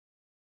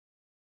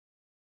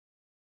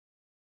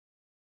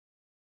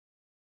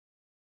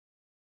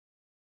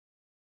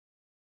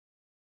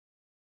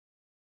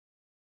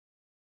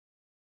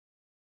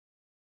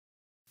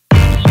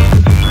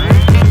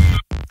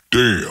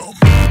Damn.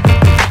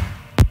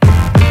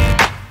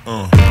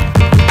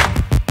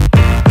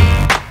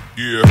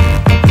 Yeah.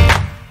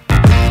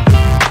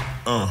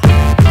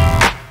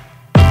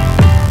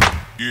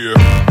 Yeah.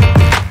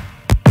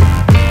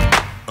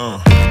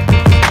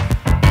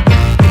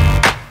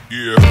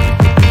 Yeah.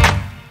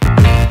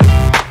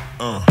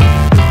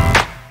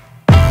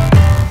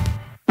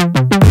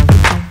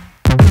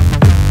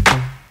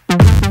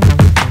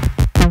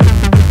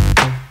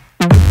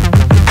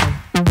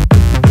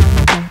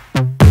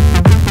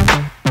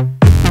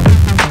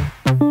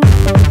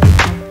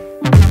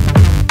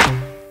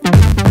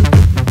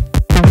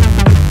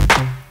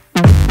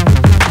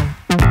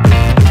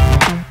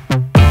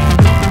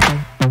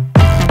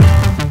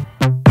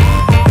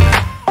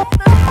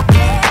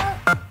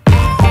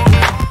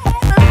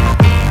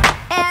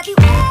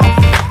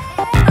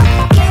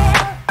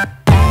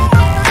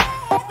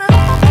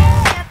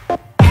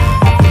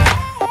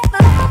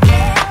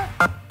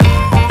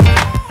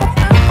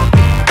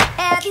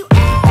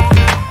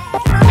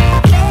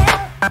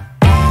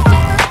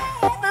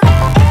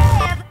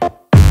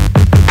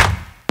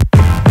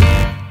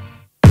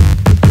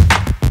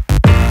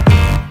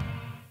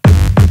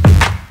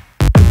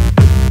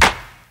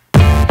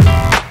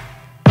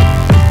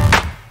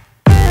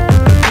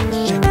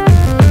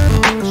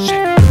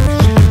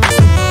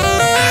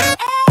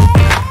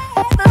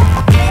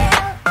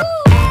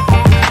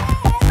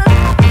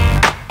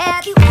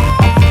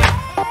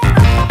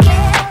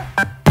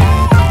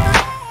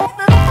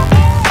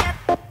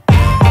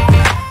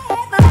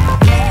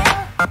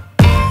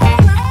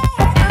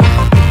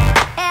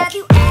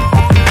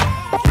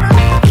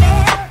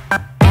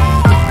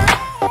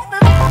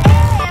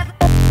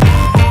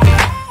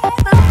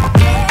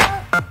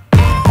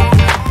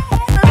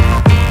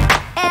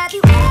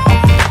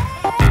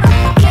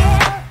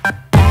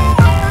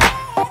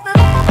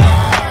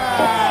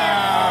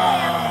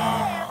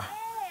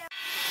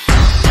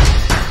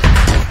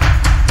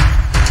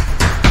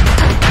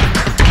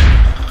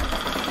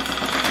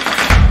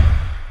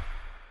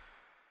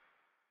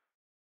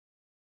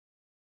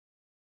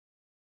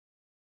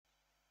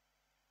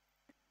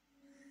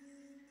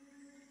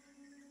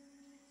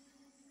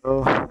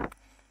 Oh,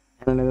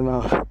 එන්නද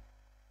මාව.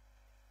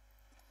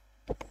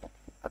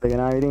 අද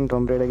ගෙනාව ඉතින්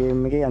Tomb Raider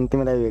game එකේ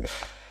අන්තිම live එක.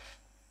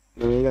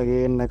 මේක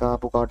ගේන්න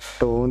කාපු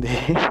කට්ට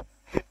ඕඳේ.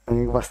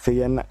 මේක පස්සේ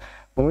කියන්න.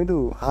 මොමිදු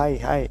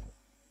hi.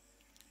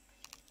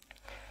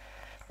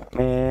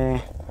 මේ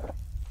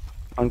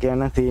මං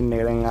කියන්න සීන්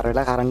එක දැන් අර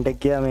වෙලා කරන්ට්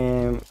එක ගියා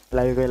මේ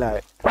live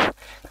වෙලාවේ.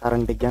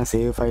 කරන්ට් එක ගියන්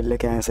save file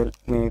එක cancel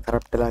මේ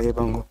කරප්ට් වෙලා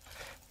ගියපන්කෝ.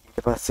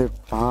 ඊට පස්සේ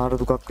මාර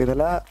දුකක්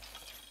විඳලා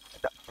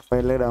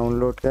ෆයිල් එක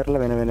ඩවුන්ලෝඩ් කරලා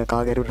වෙන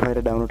කාගේ හරි ෆයිල්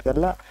එක ඩවුන්ලෝඩ්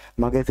කරලා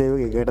මගේ සේව්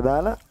එක එකට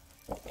දාලා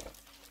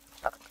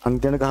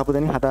අන්තිමට ගහපු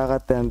දෙනින්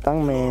හදාගත්ත නැත්නම්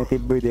මේ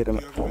තිබ්බ විදිහටම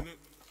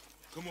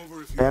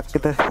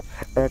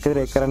ඒක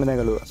ඒක කරන්න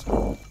දැඟලුවා.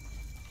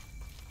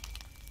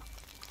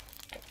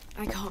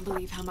 I can't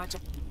believe how much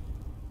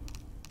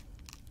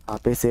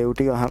අපේ සේව්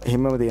ටික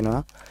හිමම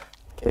තියෙනවා.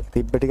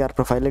 තිබ්බ ටික අර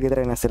ප්‍රොෆයිල් එක විතර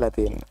වෙනස් වෙලා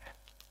තියෙනවා.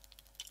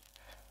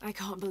 I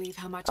can't believe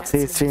how much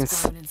streams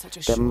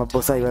දැම්ම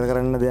බොස ඉවර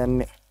කරන්න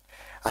දෙන්නේ.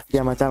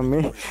 අතියා මචං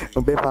මේ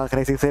ඔබේ Far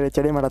Cry 6 එක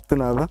චඩේ මටත්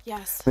තුනා බා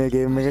මේ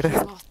ගේම් එකට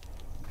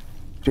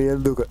රියල්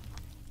දුක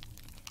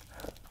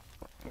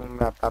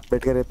මම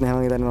අප්ඩේට් කරෙත් නැහැ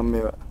මම හිතන්නේ මම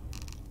මේවා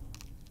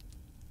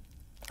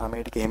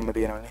මේ ටික එහෙම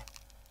තියෙනවනේ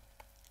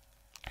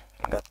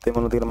ගත්තේ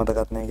මොනවද කියලා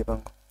මතකත් නැහැ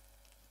කියපන්කෝ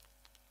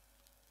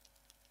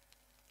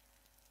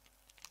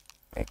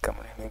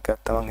මේක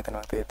ගත්තා මං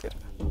හිතනවා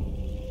තේරෙන්න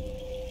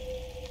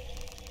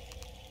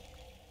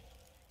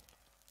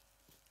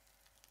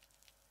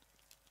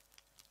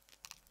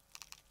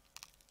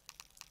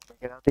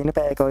තියෙන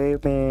පැයක ඔය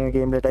මේ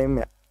ගේම් ප්ලේ ටයිම්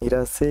එක ඊට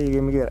පස්සේ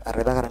ගේම් එක අර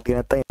වෙලා කරන් තියෙන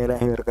නැත්තම් ඒ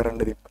වෙලාවෙ ඉවර කරන්න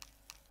තිබ්බා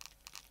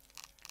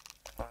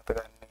මතක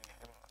ගන්න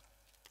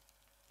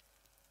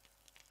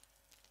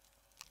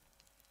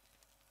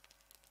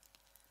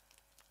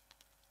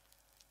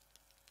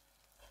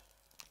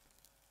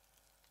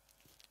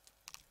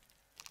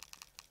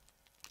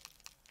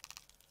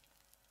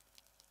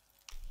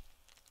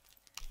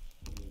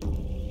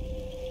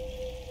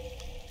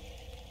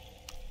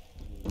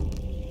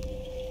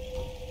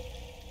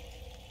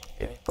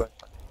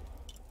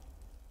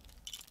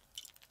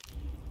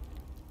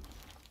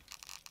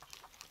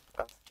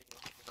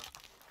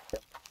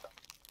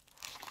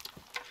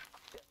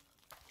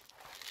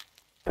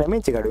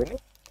damage එක අඩු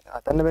වෙන්නේ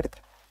අතන්න බැරිද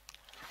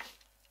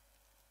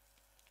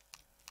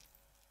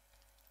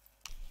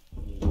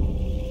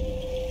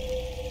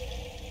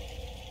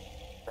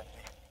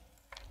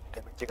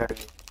damage එක අඩු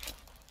වෙන්නේ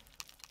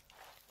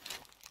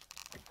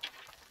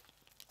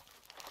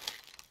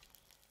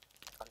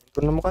කලින්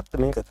තුන මොකක්ද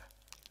මේකද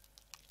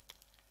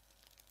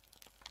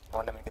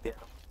ඕන්න මේක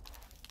තියන්න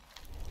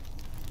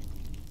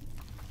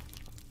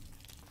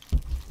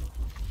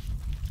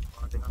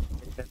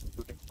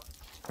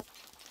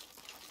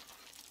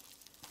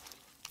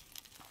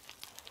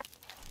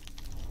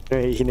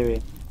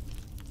නෙවෙයි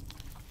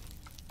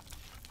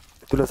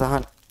තුල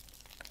සහන්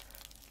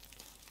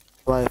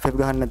වා FF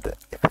ගහන්න නැද්ද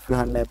FF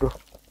ගහන්න නැහැ බ්‍රෝ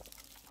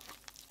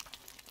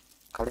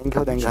කලින් Thank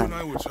you, thank You and you.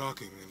 I were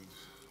talking, and,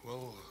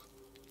 well,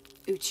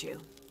 Uchu,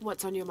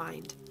 what's on your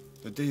mind?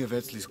 The day of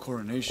Etzli's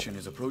coronation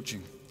is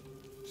approaching.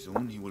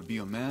 Soon he will be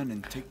a man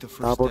and take the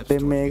first Prabod steps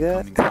toward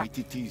mega. becoming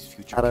AITT's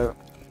future Ara king.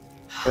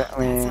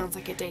 That sounds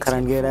like a day to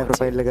කරන් look ගියලා forward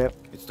profile to.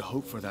 එක It's the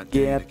hope for that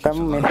day that keeps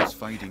ගියත්තම් a මේ lot of us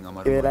fighting A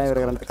Amaru's වෙලාවේ ඉවර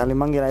කරන්න කලින්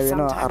මං ගෙලා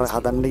වෙනවා අර Sometimes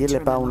හදන්න we ගිහලා need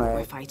to එපා remember වුණා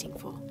what we're fighting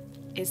for.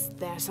 Is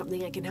there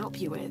something I can help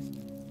you with?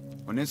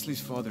 When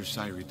Etzli's father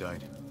Sairi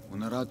died,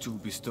 Unaratu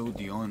bestowed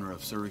the honor of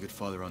surrogate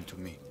father onto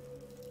me.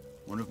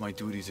 One of my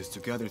duties is to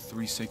gather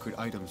 3 sacred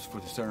items for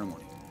the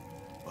ceremony.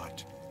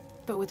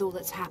 But with all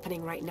that's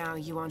happening right now,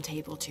 you aren't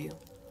able to.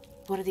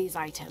 What are these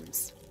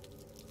items?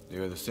 They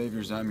are the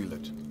Savior's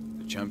amulet,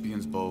 the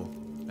champion's bow,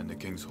 and the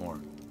king's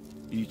horn.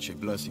 Each a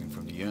blessing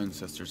from the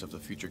ancestors of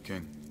the future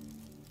king.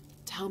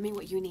 Tell me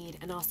what you need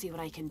and I'll see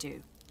what I can do.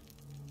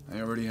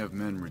 I already have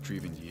men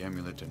retrieving the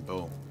amulet and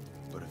bow,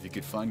 but if you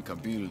could find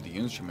Kabil, the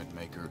instrument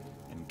maker,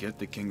 and get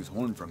the king's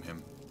horn from him,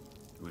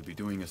 you would be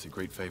doing us a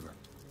great favor.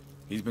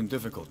 He's been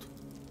difficult.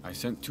 I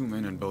sent 2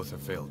 men and both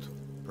have failed.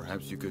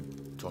 Perhaps you could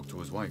talk to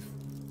his wife.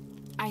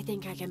 I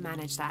think I can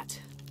manage that.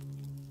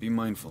 Be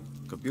mindful.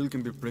 Kabil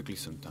can be prickly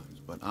sometimes,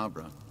 but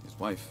Abra, his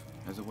wife,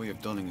 has a way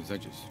of dulling his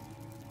edges.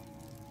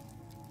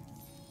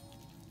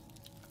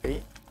 ඒ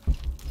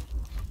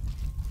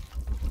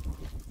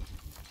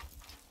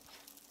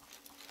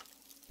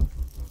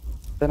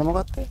එතන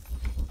මොකක්ද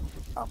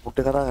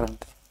පුට්ට කතා කරන්න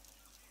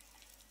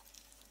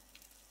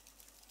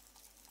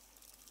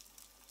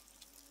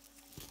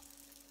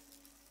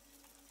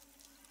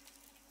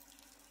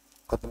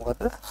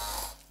මොකක්ද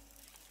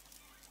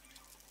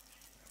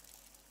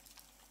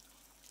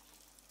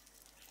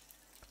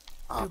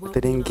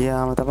අපිටින්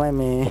ගියාම තමයි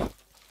මේ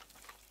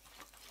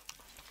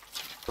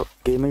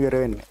ගේම ඉවර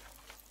වෙන්නේ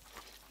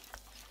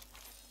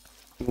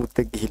මුත්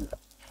එක්ක ගිහිල්ලා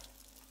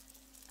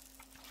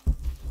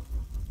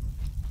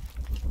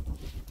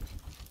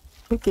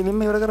මේ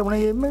කෙලින්ම ඉවර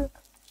කරමුනේ ගේම් එක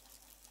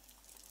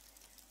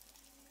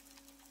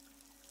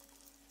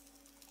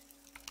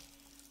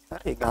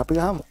හරි ගහපි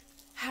ගහමු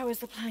How is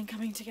the plan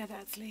coming together,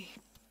 Etzli?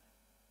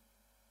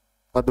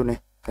 වදුනේ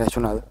crash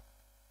වුණාද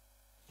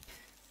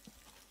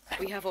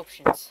We have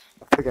options.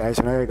 ක්‍රැෂ්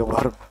වුණා එක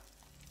වර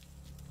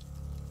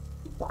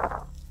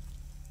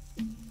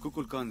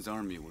Kukulkan's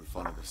army will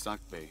follow the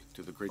Sakbe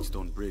to the Great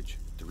Stone Bridge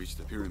to reach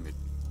the pyramid.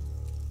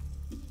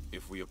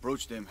 If we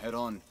approach them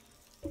head-on,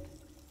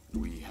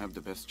 we have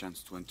the best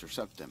chance to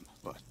intercept them,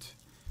 but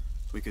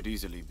we could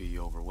easily be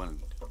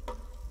overwhelmed.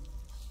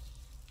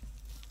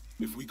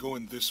 if we go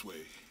in this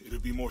way,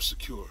 it'd be more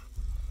secure.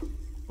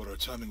 But our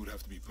timing would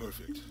have to be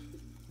perfect,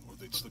 or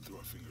they'd slip through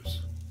our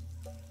fingers.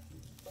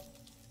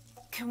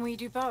 Can we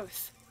do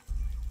both?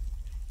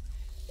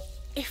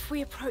 If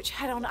we approach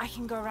head-on, I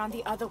can go around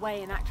the other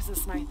way and act as a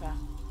sniper.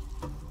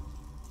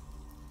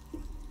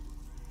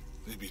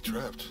 They'd be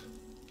trapped.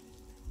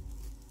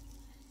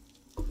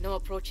 No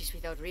approach is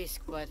without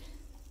risk, but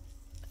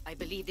I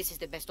believe this is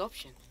the best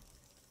option.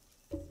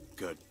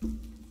 Good.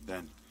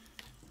 Then,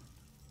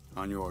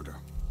 on your order.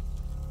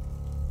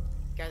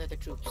 Gather the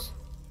troops.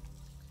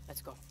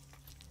 Let's go.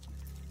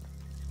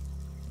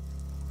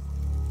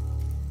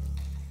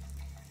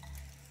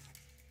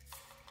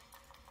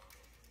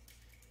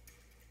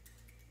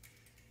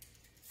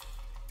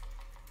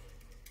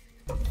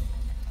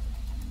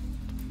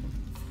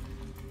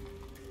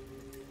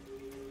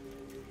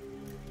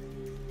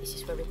 This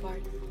is where we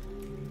part.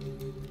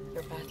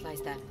 Your path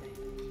lies that way.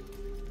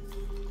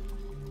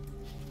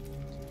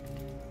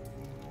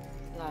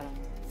 Lara,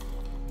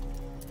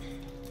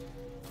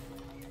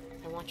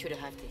 I want you to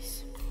have this.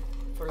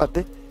 For long.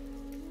 අතේ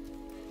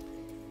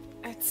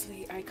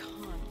Etzli, I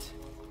can't.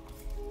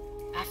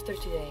 After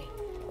today,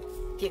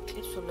 the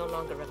eclipse will no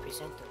longer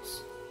represent us.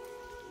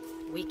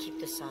 We keep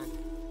the sun,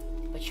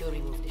 but you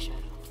remove the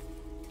shadow.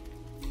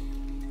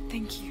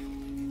 Thank you.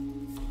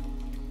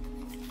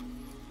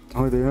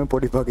 හොඳ මේ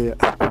පොඩි පගය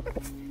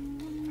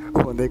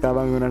හොඳ එකක්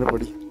බං වුණාට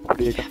පොඩි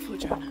පොඩි එකක් Careful,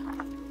 Jonah.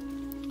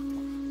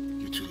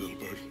 You too, little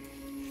bird.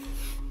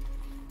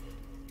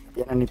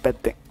 යන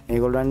නිපැත්තෙන්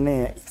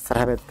මේගොල්ලන්නේ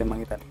ඉස්සරහ පැත්තේ මං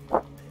හිතන්නේ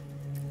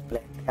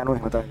ප්ලෑන් එක අනුව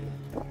එහෙම තමයි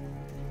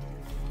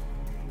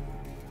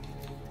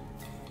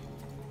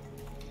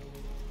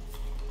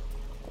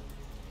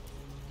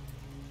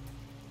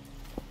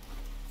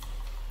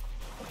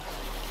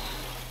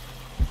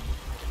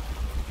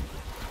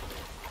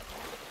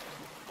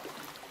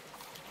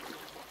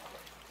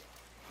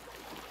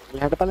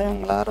එහාට ඵලයන්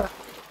ලාර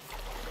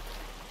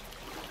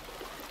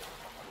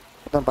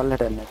උතන්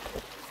පල්ලට එන්නේ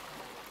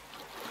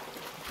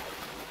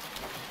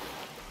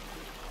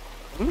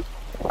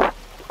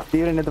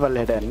තීරණ නැත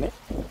පල්ලට යන්නේ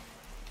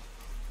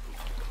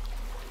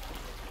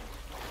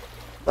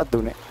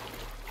බද්දුනේ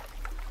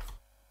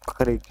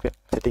කරේ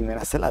සෙටින්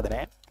වෙනස් වෙලාද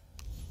නැහැ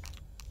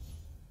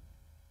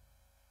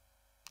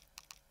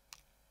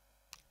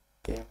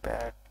game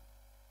pad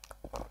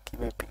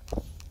keeping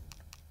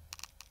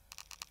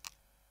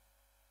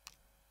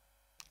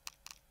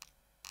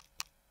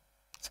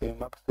same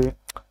up same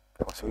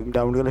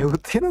down කරලා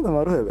හෙව්වොත් තියෙනවද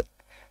මාරු හැබැයි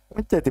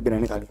මෙච්චර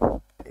තිබෙනනේ කලින්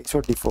ඒක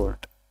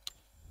ඩිෆෝල්ට්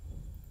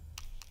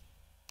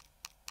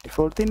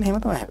default thing එහෙම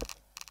තමයි හැබැයි.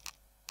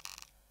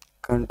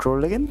 control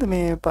එකෙන්ද මේ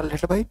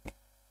පල්ලෙහාට බහින්නේ.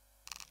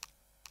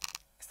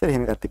 ඉතින්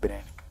එහෙම එකක්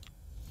තිබෙන්නේ නැහැ.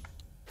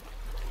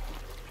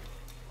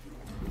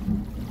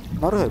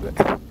 මරු හැබැයි.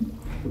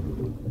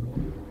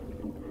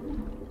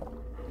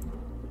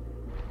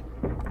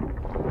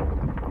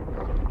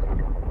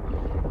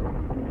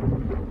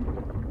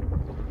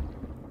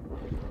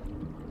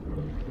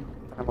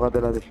 මොකද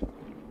වෙලාද?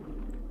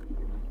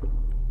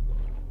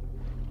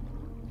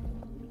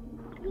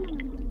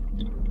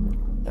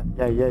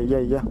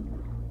 යා.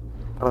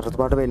 අරකට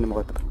පාට වෙන්නේ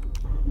මොකද්ද?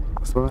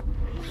 කොස්බා.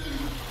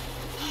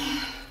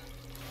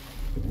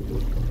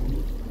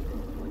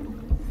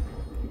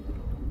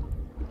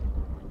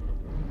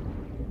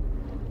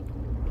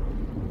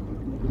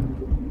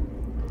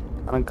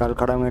 අර කල්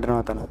කඩම්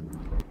හිටනවා තන.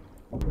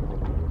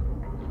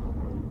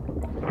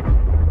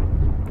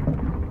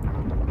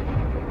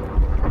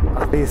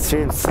 These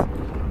streams.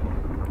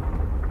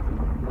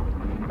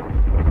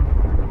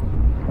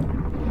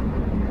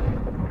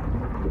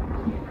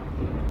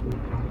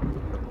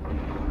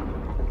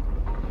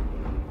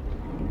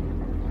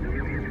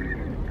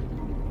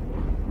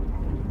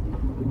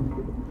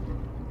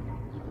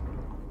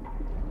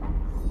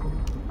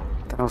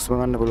 Terus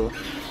bangan dulu.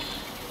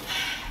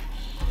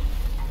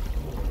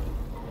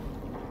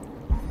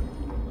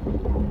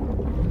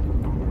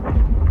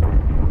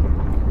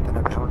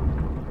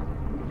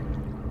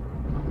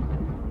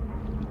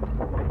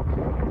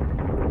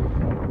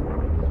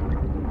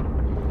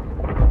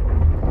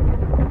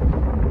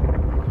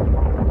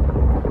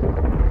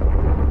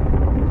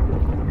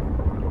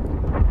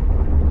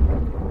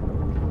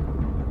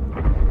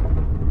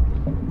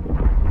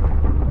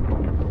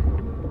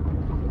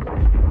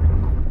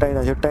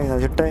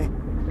 Jutai.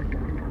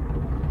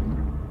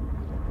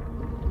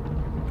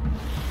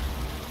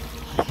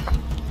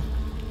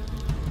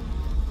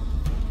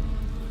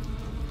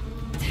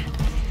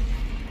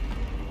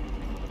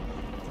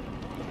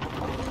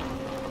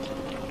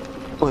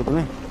 Oh, itu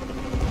nih.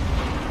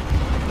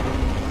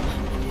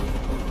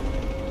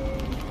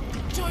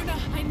 Jonah,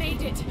 I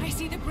made it. I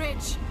see the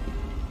bridge.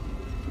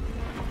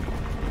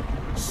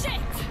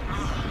 Shit!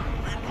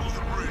 They blew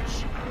the bridge.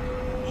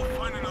 We'll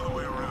find another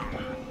way around.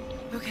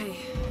 Okay,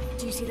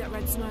 do you see that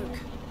red smoke?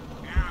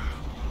 Yeah.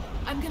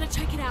 I'm gonna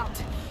check it out.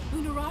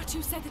 Unuratu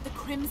said that the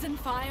Crimson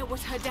Fire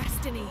was her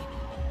destiny.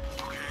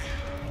 Okay.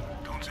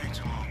 Don't take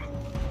too long.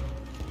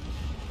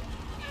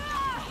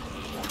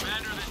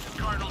 Commander, this is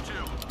Cardinal 2.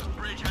 The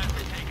bridge has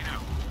been taken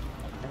out.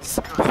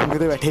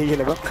 Gitu बैठे ही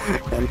लगा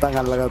तंग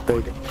अलग आता है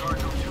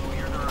Cardinal 2,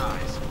 hear their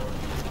eyes.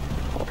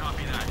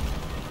 Copy that.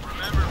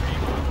 Remember,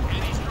 people,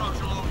 any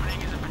structural opening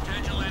is a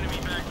potential enemy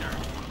vector.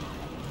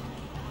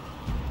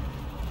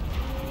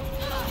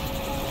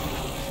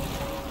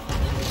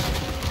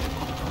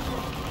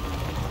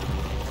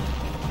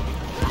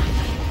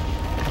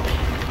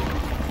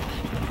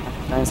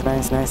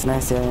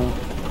 Nice, yeah.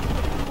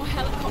 More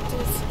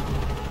helicopters.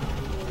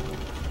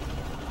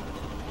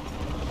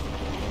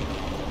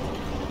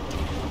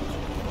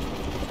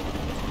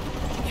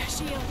 Their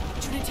shield.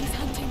 Trinity's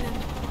hunting them.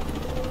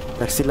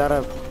 Taxilara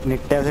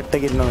nitte set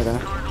गिरना होगा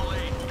Cardinal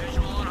 8,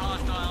 visual on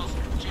hostiles.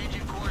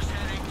 Changing course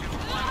heading to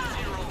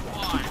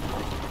 105.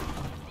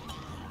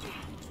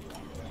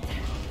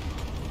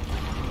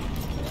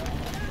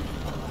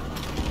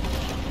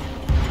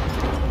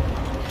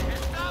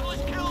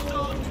 Establish kill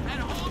zone and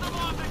hold them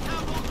off the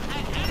temple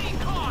at any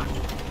cost.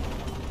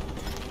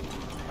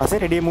 අසේ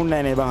ready මුන්නේ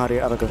නැහැ නේ බං හරි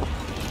අරක.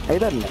 ඇයි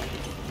දන්නේ?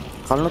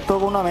 කලනොත්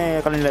තෝක වුණා මේ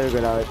කලින් ලැබි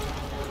වෙලාවෙ.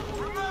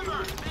 Remember,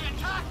 they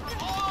attack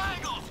from all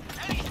angles.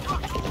 Any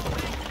structural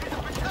opening is a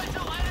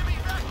potential enemy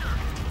vector.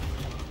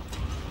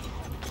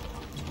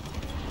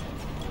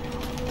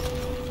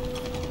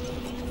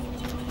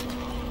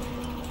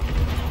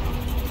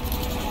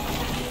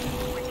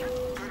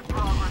 Good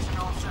progress in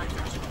all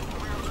sectors.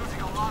 We are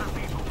losing a lot of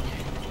people.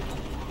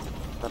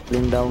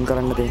 ටප්ලින් down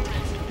කරන්න තියෙන.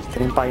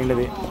 ඉතින් පයින්ද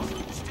දෙ.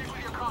 Stick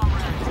with your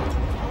comrades.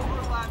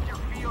 Overlap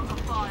your field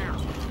of fire.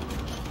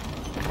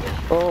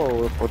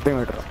 O පොත්තේ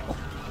metre.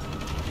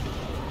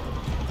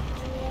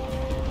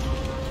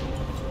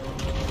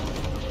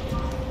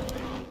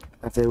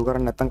 Save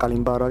කරන්න නැත්තම්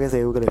කලින් පාර වගේ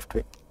save කර left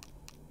way.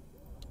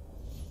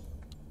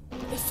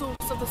 The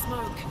source of the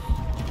smoke.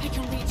 I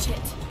can reach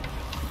it.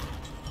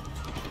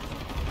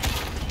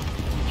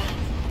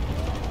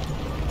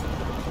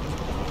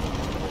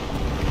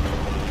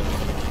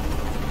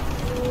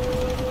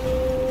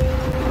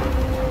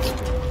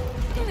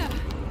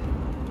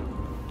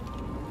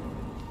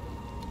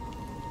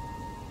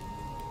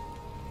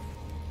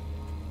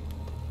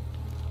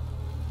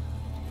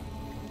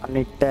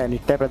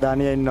 නිට්ට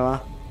ප්‍රධානිය ඉන්නවා.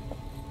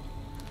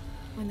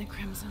 When the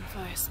Crimson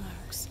Fire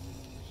smokes,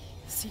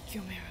 seek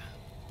your mirror.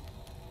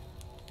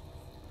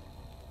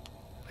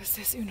 Was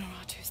this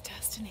Unuratu's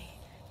destiny?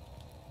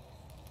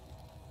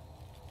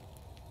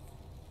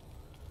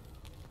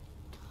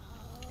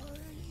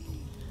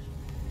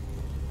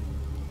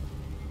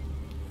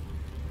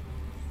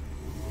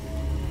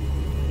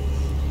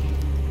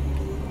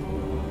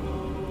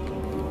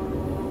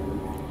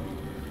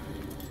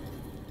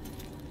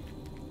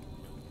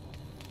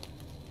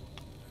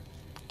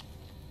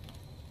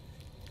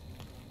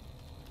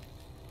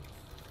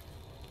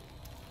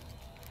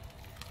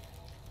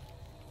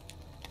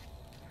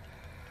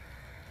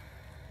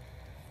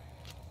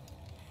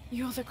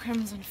 You're the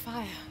Crimson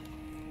Fire.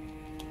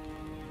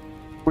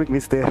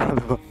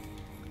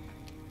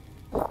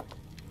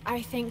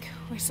 I think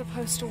we're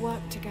supposed to work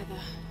together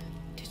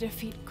to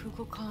defeat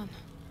Kukulkan Khan.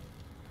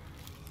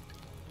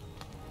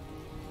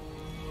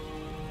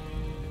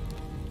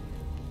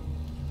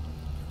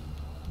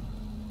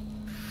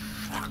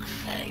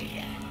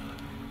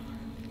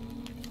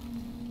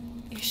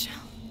 You shall.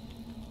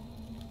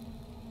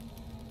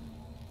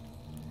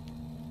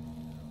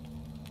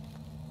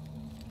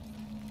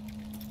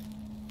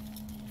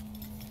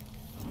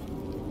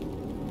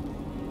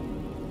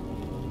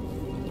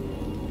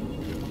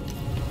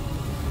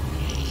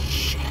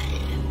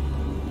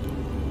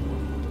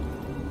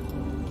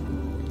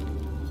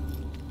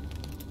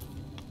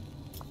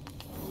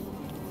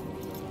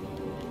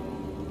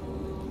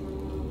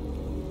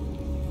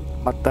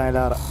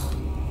 Matailara.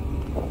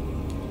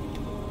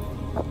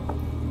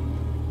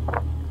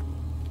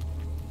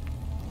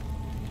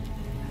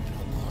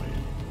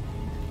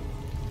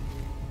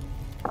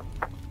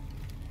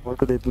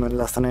 What did man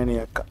last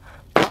night?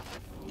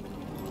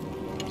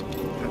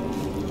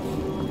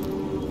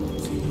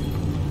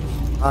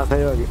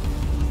 Saya lagi.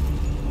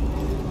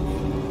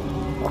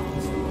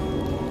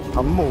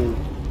 Ammu.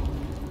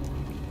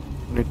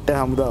 Nitte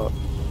hamda.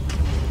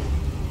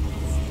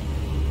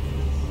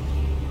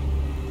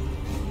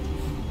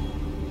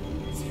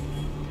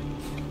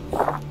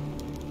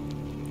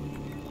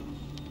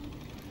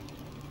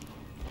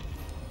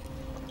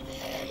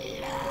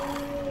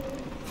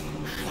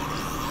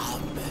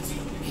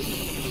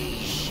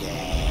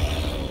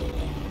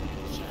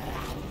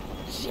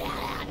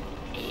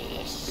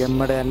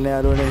 Kemmade yanne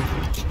alone.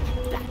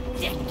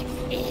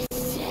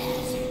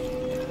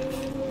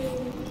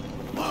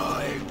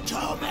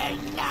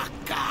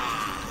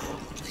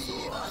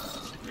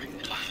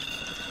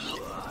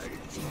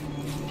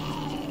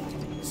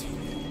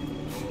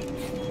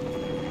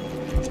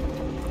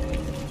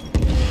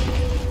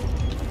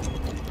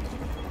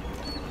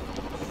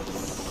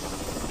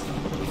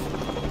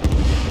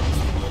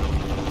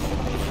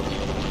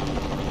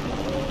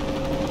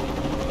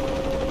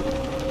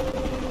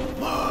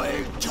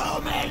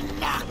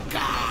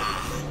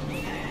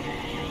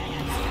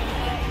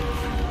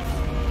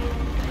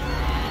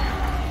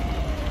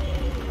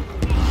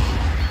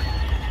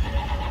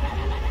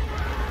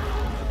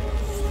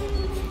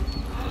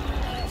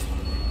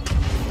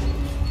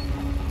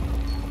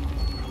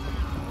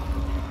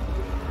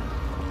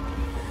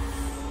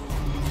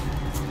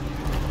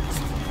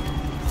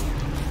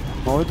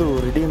 Mau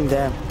to redeem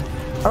them.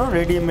 I don't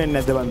redeem in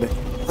the band.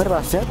 Where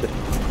was that?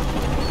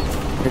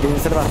 Redeem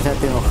the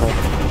Rashat in Oka.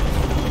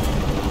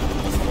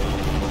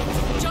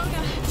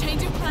 Jonah,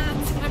 change of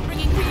plans. I'm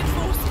bringing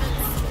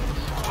reinforcements.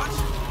 What?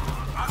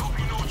 I hope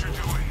you know what you're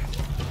doing.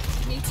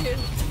 Me too.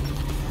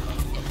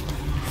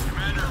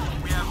 Commander,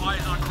 we have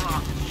eyes on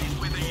Grok. She's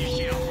with the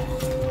E-shield.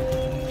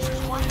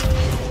 What?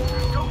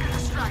 Don't get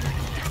distracted.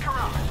 Take her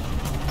out.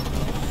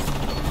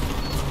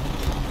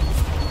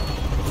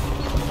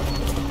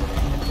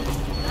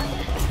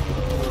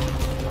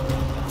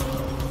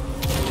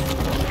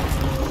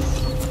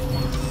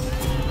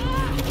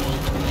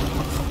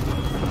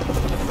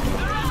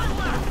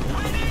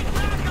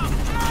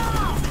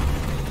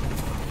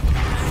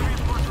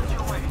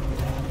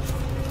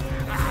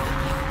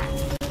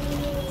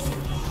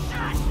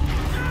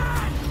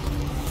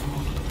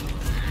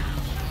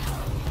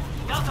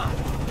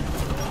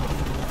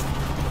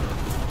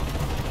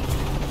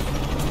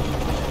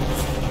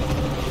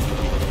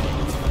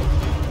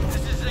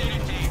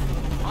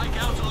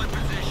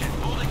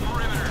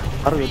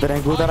 Aduh,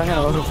 udah udaranya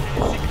baru.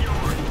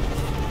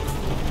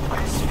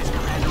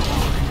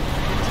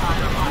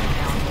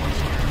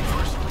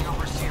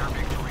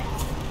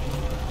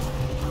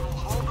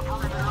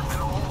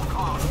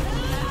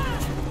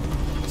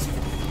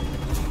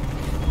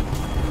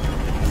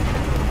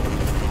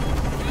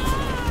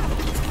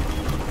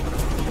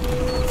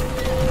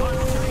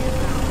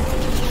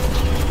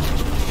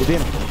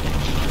 Gituin.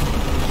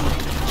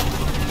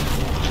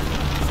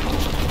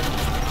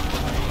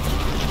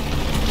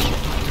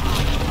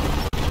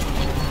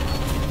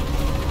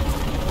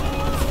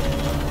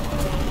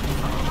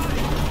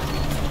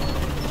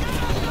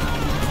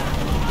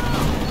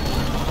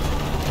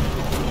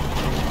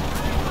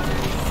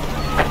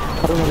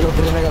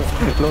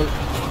 Lol.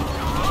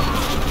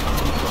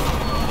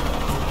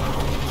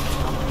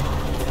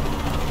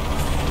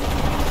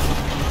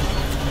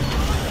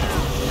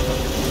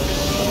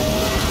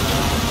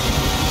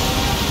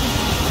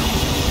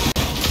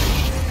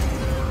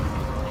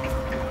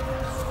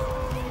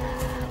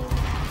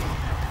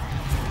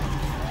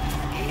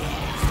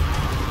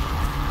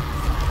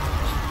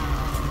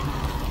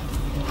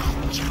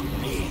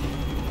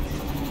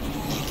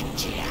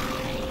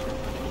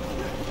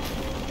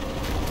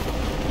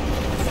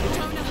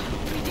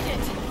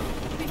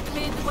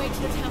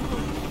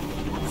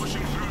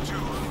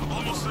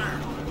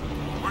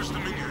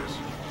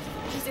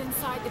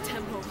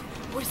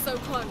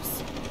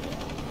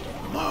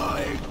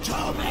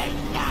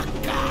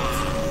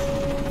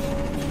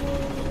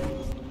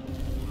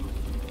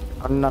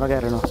 Another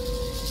guy, no.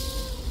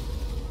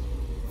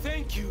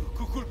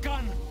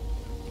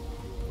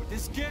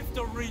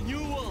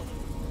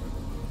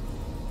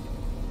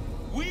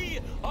 We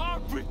are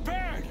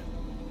prepared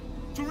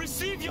to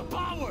receive your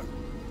power.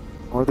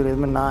 Oh, there is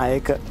my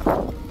naik.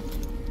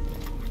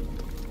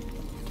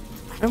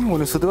 I'm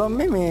going to do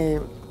me.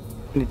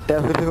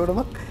 Nitta video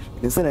mak.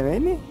 Listen, I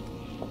mean,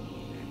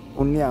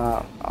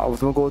 unya I was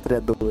going to go through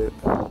that.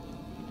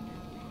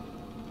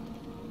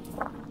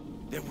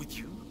 They're with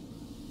you.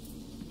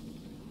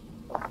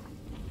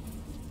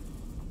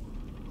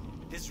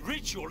 This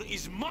ritual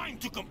is mine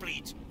to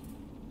complete.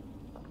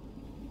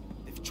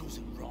 They've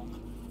chosen wrong.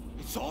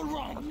 It's all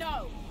wrong.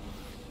 No!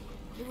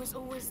 It was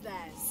always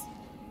theirs.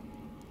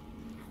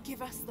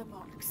 Give us the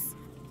box.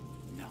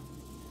 No.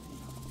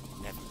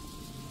 Never.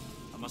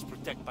 I must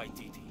protect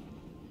Paititi.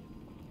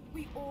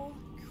 We all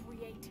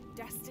create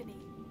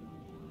destiny.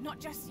 Not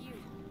just you.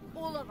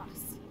 All of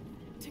us.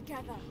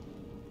 Together.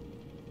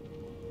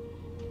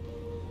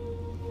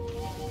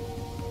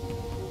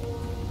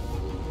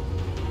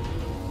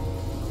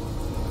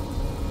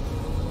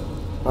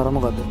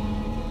 Paramagad.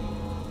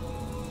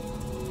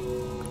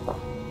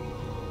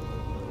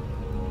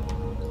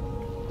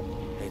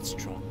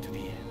 Headstrong to the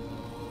end.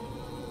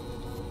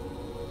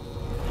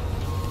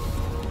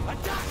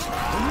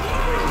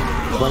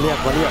 Baliak.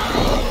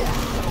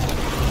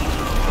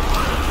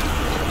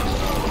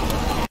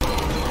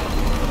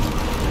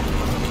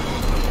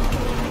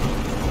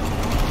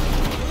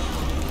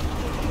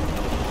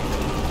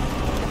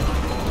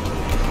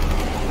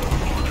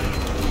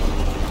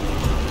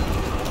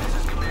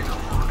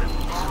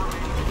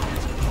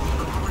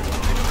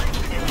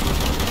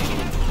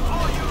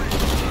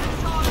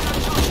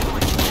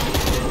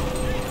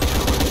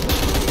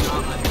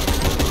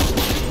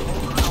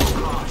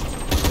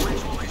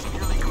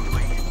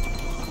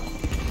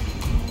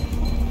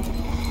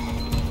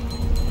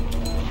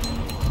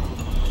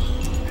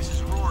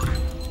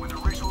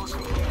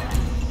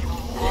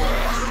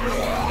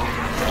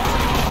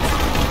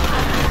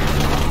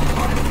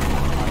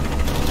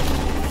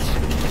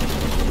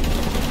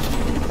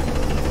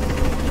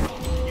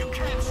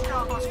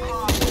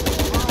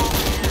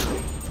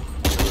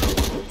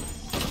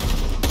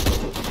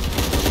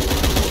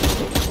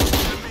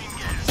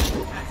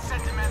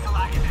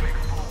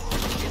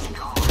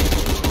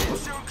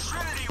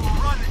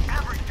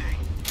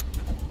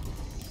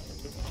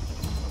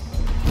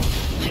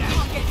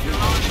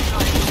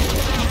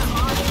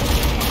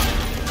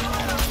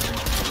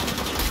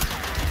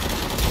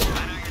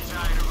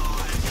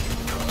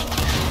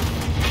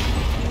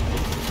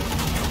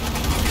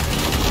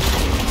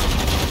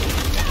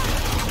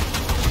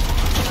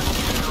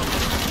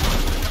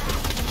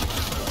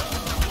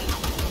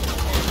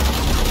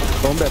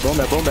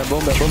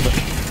 Bombe.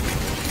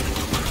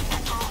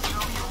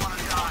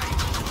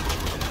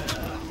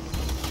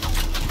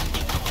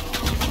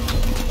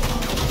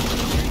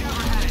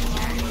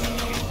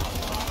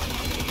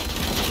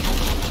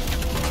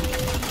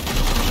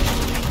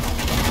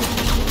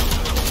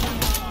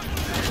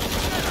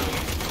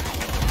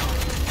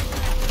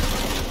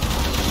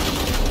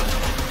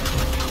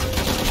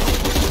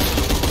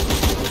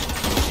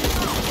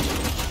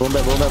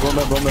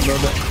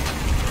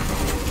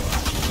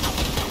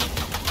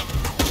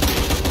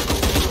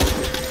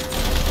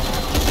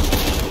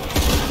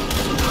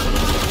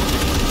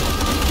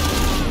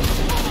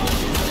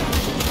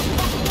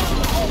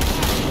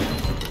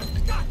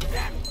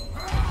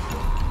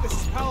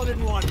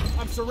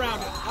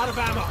 Surrounded, out of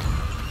ammo.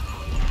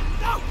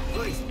 No,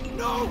 please,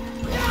 no!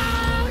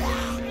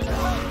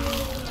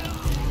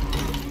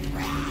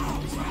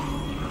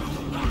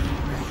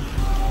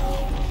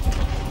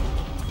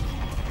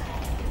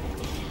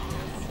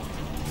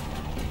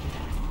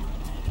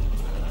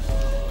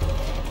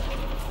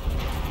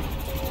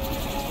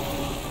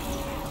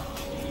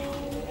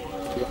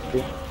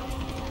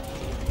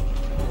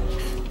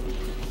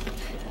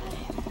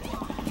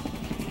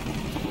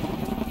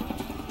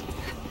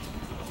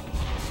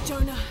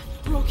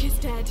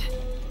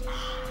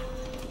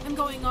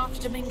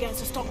 Dominguez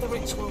to stop the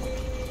ritual. We'll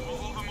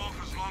hold them off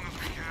as long as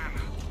we can.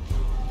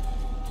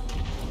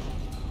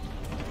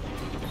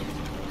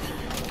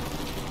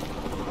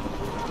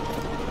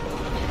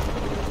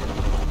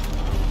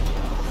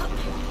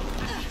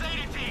 This is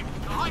Seagate team.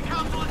 The High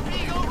Council is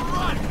being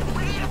overrun.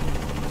 We need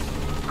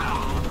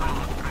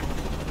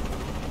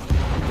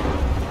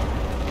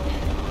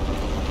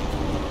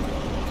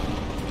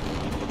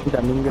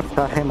Dominguez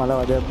का है माला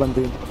वाले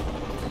बंदी.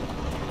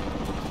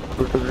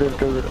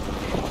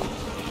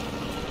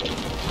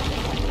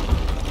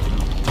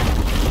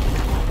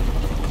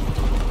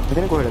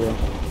 Ini kok ada?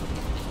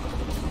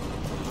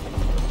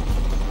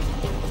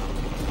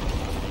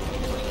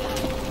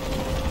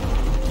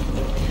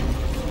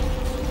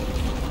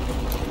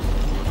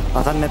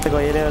 Asan nete ko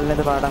area level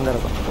nete paadam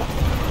karapa.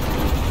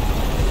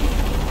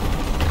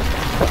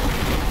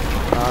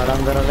 Paadam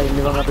karala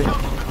inni bang api.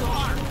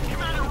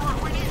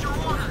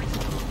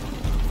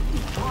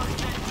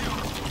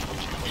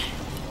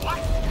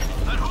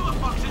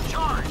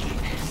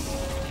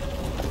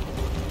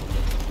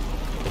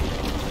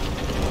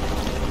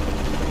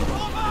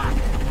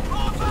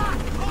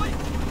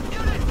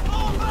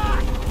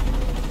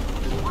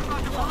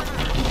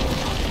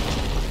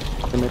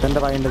 මෙතනට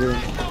පයින්න දෙන්නේ.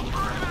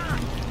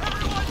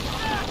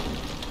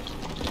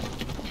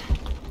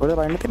 ඔය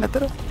පයින්න තියෙන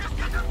අතර.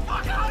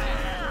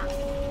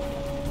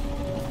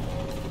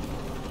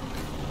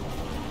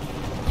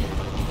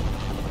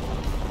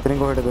 ඉතින්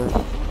කොහෙටද?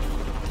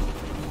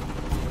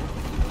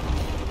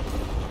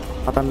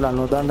 අතන්ලා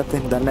නොදාන්න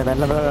තියෙන දන්නේ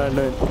දැන්ලා බලන්න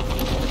ඕනේ.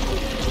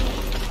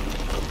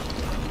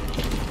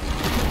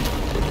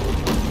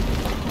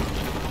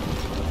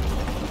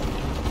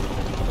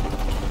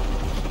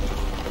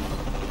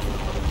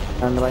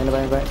 And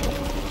bye.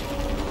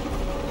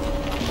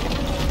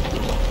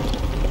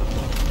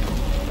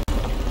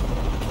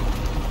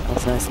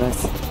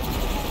 Nice.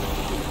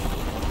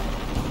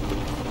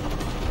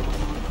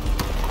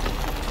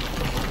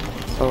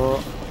 So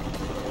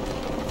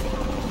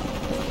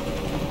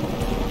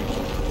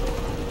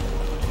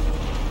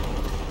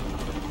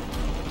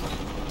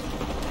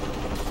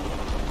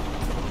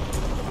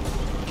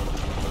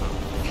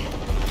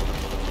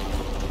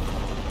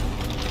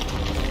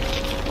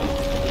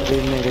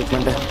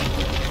engagement.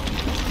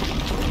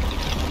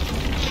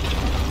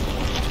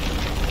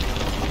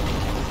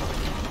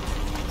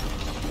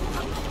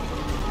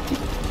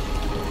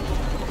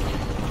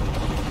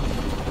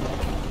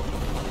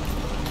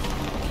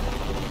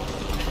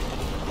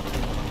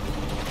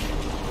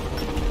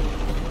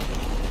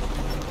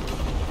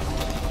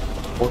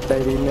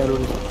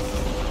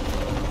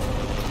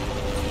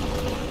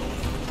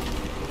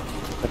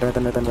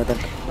 Betul.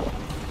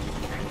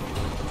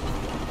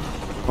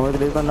 Oh, itu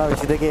lebih mana?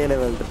 Isi dek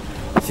level.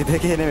 Isi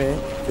dek ini me,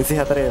 isi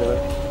hatar level.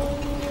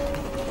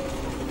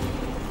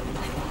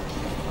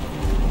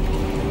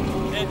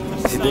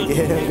 Isi dek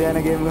dia na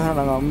game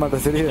mana? Amma tu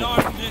sendiri.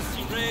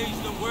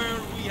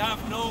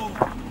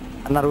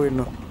 Anaruin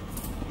no.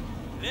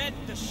 Let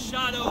the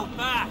shadow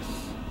pass,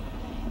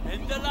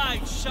 and the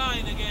light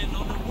shine again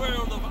on the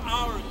world of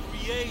our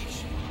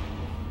creation.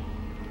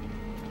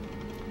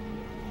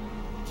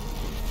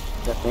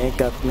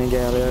 Got me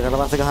gaya. Kalau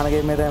masih kahana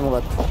game itu yang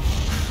buat.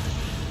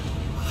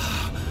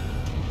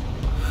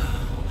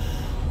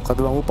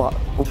 Kadu bang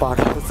upa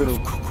seru.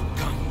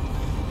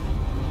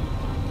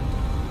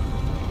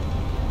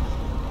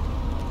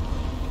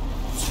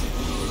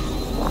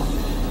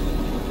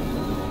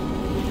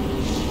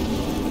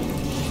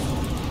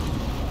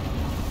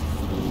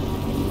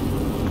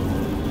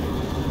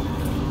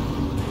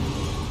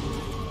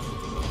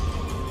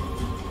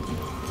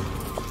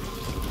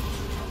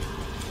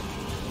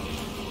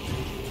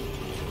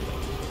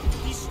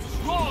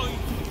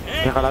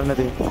 Kalah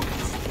nanti.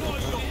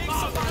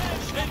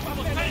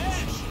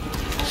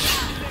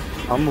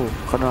 Ambu,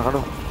 kado.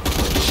 Kado.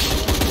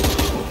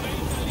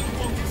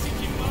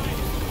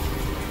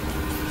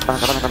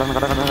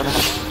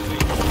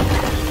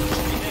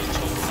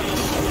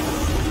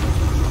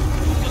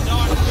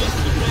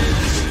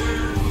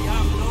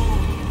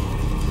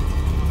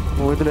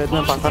 Oh itu lihat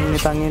nih pasan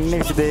nitangin nih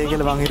si deh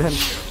gila bangiran.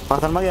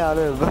 Pasan mah ya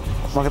ada,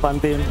 pakai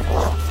pantin.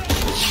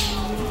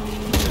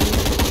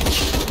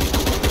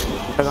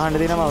 Tegahan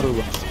di nama orang.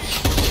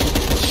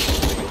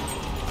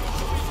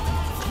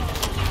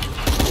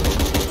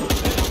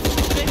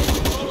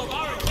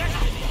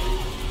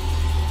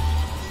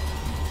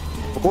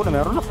 Kau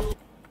nama orang apa?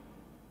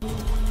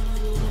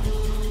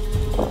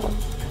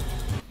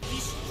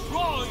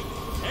 Destroy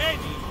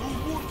any who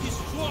would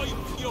destroy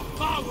your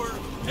power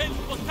and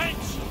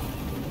potential.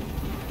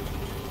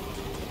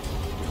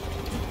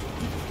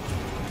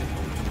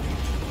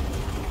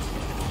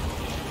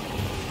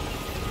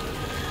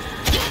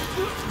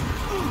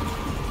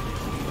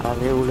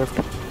 आगे उलट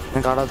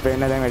मैं काढ़ा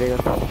पहनने देंगे मेरे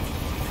को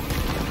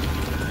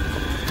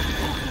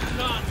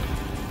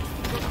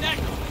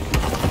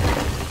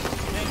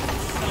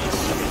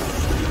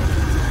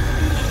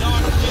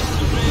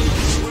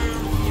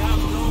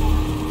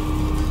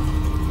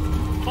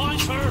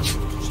Find her.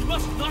 She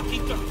must not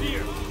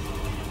interfere.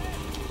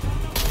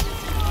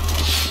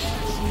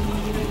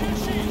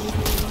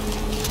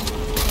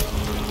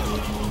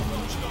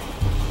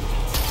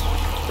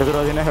 देखो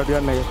राजी ने हटिया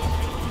नहीं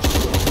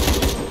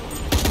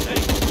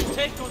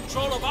Take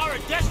control of our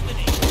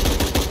destiny.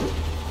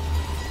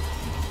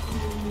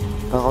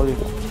 Kau ni,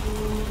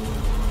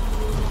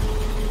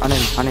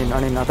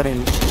 anin, atarin.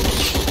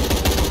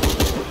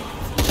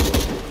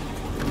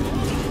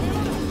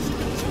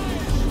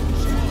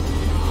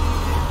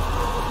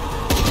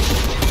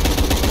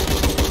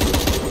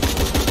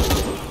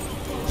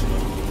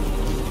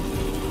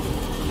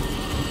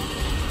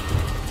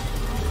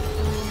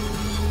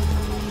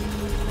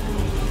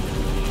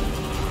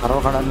 Karo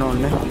kanan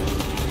nonne.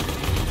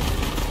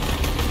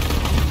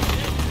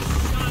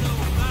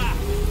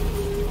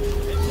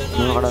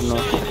 No kanan no.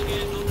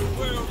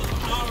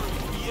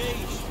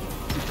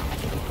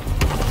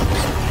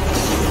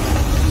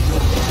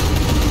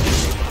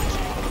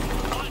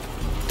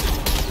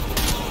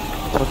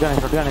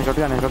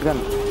 Shotgun.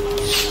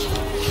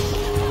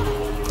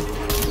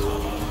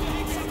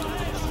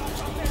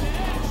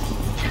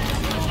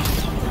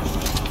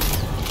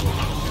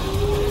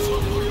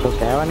 तो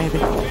क्या बनी थी?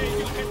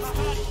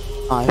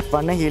 हाँ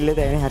F1 ने हील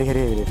लेते हैं हरी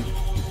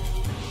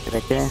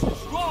रखते हैं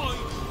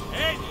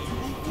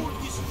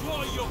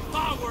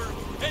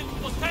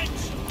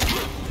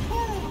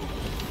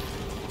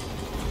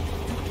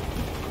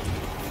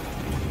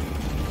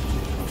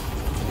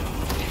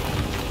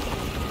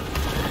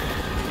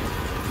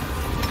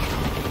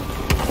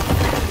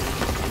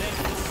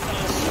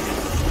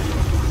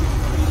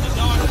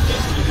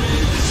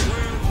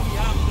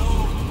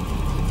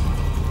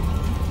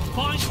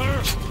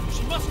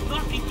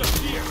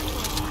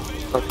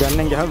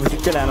ගන්න ගියාම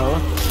විසික් වෙලා යනවා.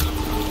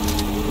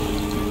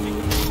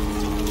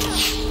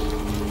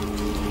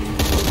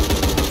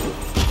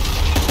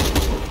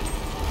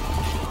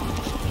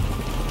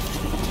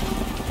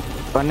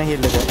 පන්නේ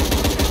හිල් එක.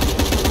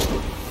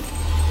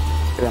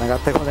 දැන්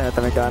ගත්ත කොහොමද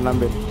නැත්නම් මේ ගන්නම්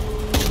බෙන්නේ.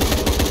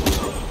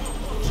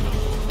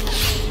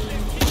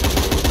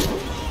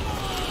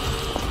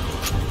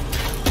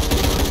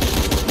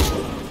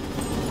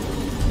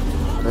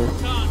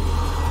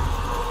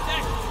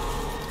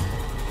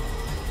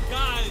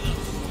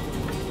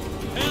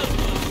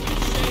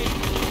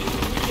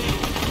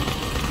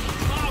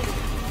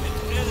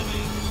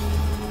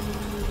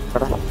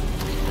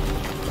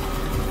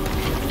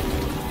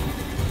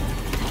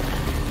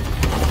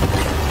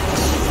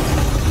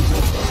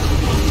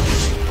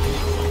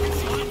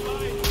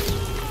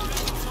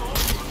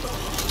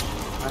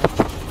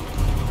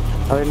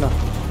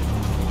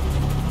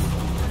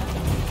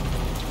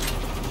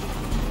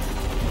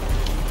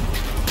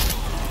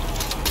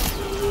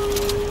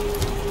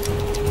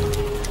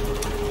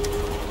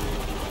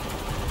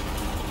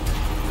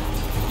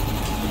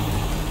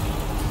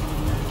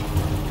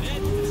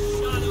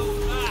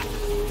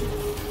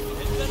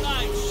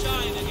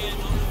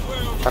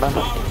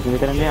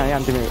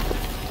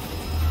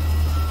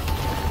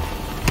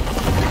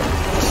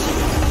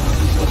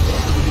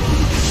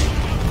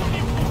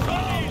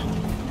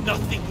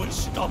 Nothing will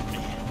stop me.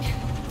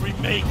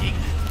 Remaking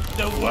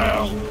the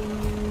world.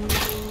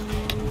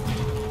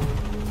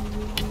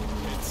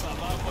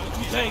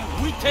 Today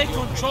we take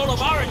control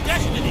of our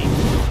destiny.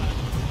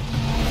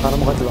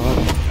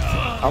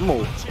 Ammo.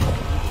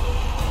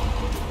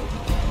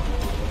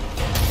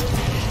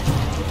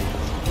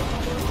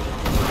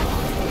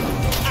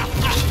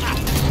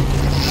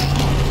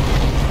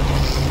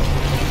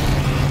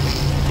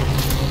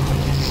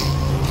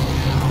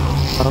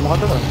 Para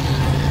මොකද කරන්නේ?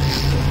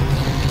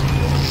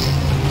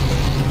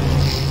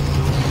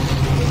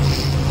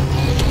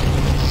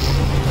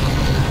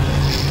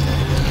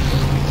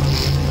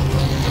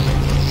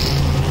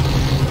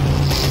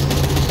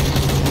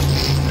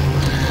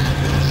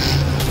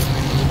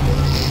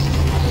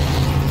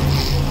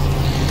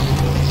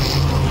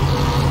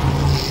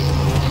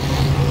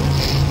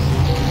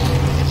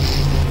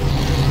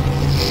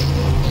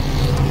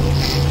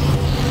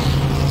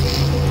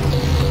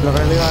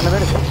 Lagay lang na ba?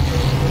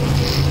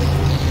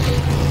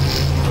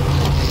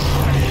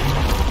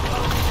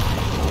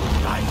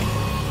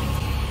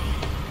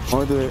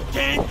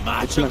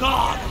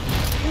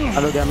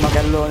 Halo gamma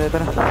gallo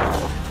deetara. I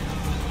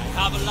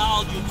have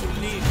allowed you to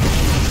leave.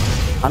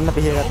 Anna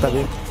pihe gatta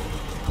be.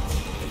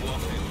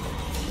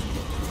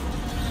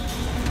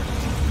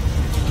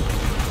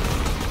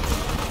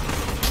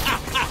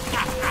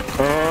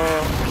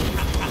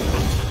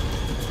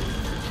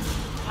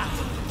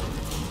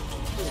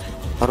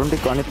 Arundi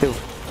kanittu.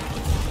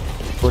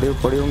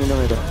 Podi unginda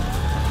meda.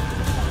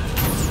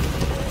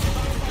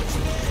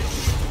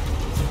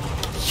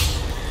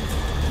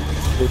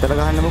 Itala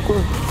gahanne mukku.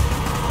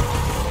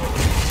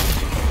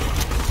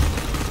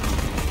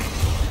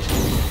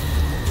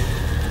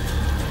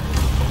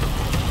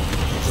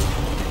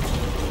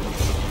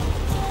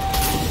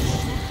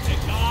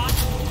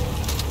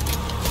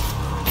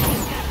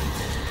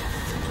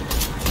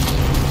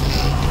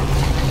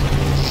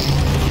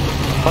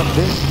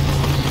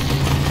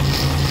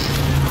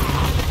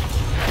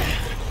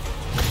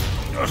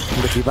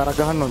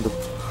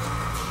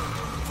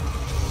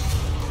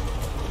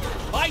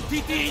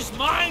 ITT is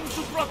mine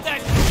to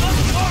protect, not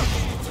yours.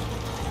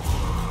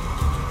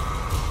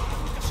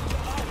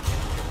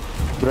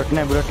 Bullet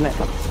ne.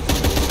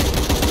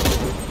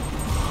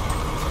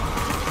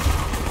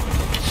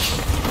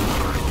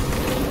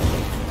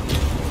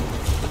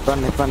 Pan.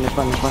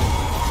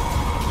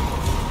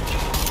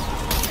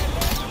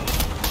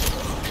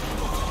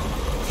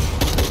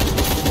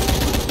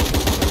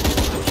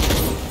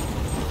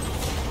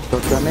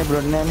 Tujuannya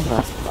bulannya nih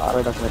mas,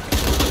 ada dasar.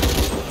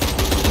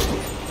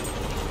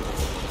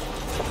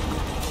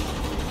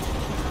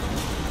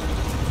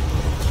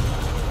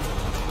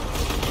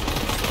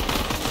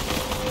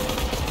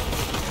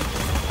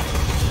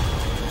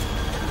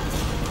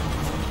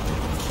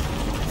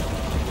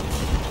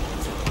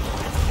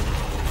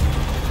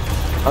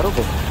 Aruh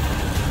kok.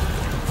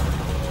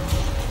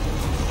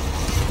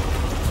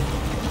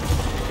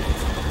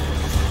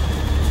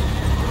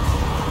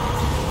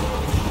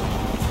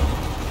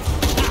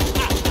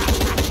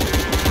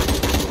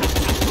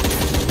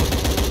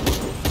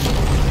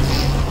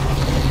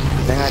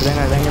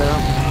 Dengar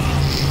dong.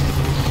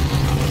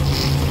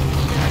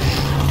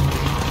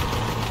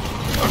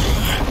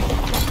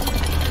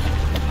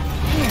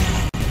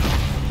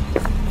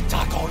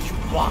 Attack all you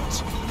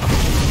want.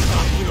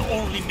 That will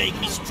only make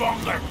me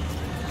stronger.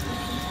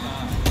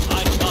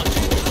 I got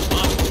you.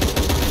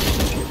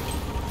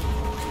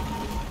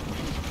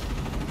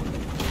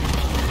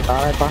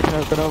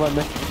 Pasnya kena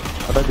bande.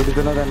 Atau jadi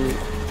kena kan.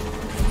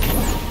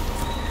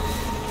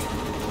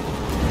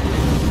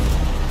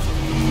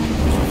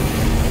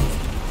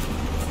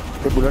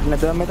 Bullet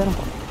නැතුව මෙතන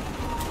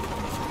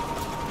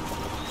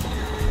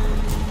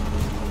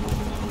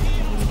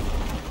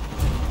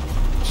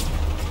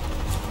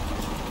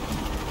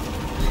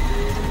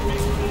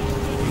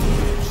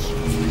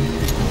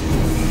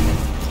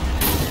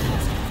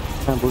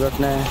bullet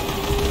ne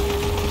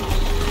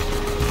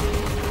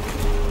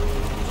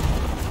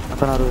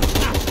apa naruh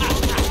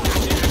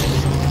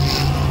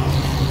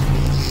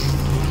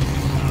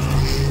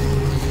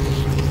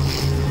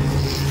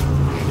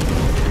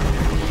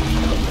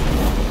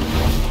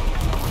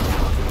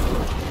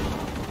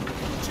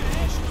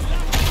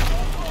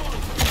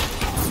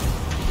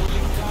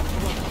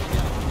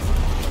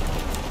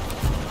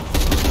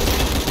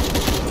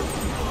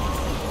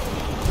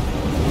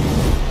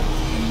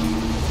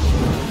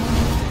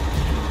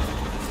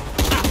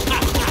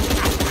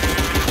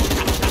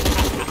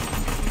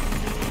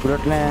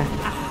bullet ne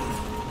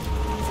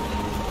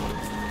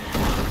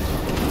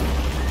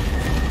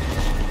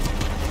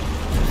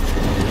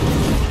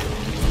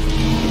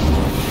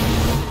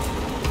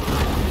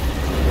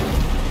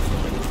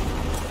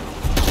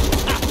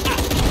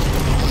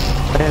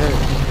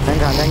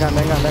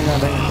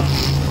Dengar.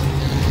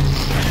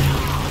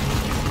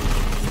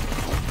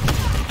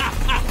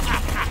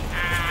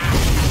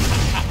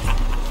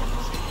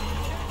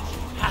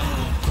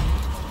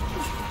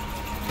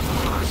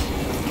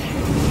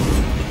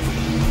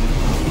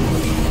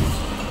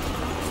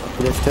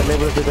 Just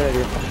able to do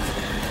it.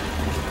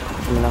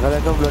 Naga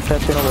blood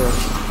test over.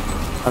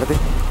 Arti.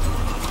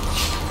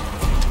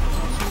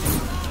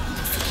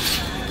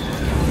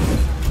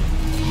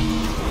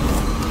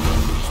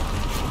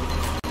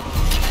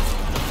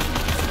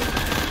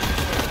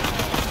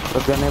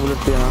 Gane bullet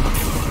diya.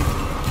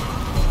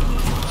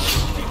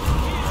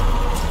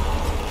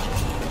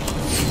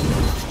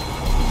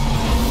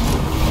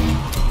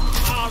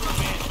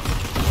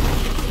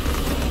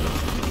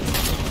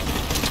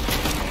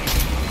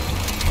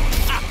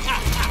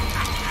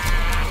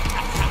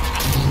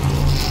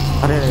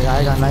 अरे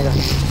आएगा आएगा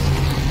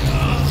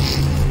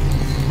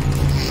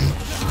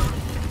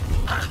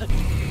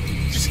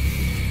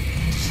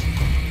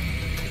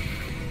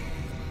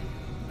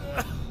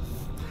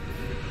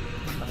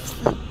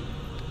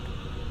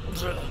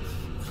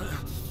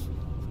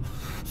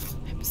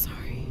I'm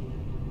sorry.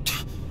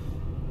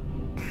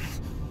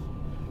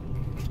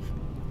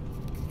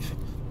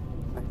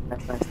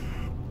 Nice.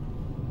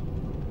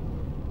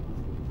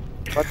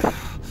 What?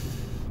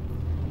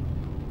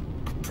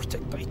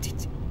 Protect by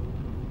AITC.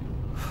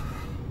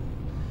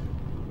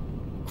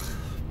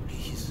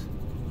 Please,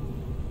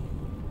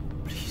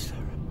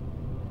 Sarah.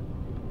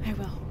 I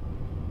will.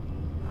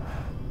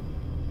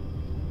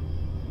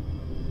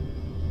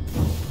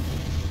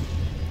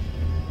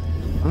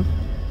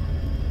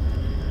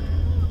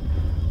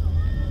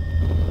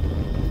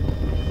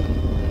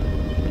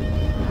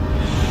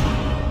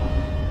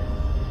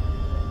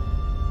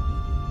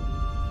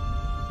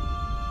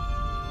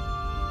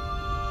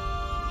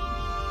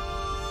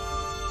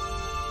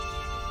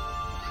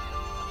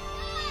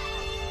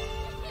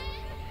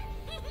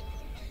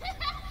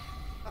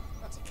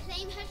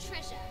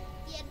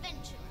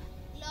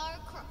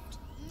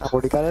 Aku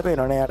dikali pe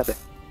none ada.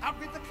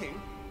 Outbid the king?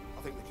 I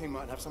think the king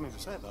might have something to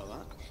say about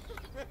that.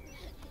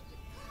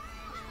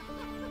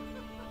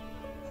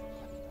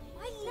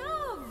 My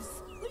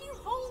loves, will you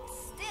hold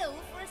still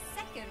for a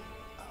second?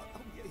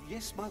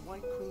 Yes, my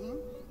white queen.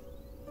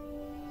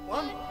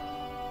 One.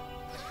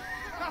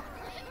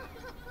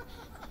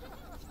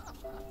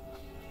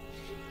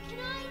 Can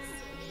I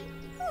see?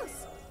 Of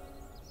course.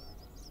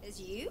 There's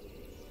you,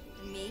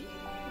 and me,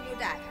 and your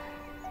dad.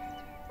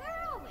 Where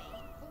are we?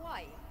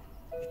 Hawaii.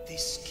 With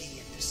this key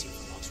and the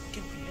silver box, we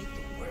can remake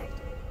the world.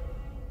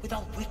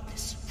 Without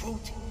witness,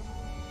 voting.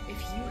 If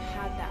you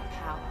had that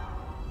power,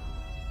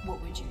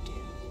 what would you do?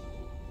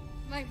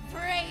 My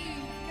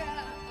brave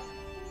girl,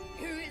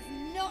 who is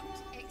not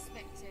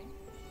expecting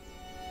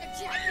a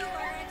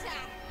jaguar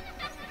attack.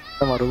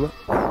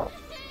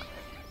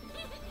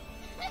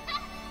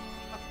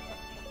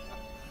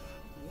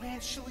 Where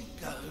shall we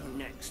go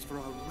next for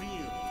our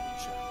real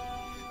adventure?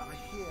 I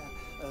hear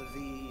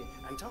the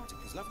Antarctic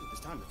is lovely this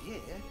time of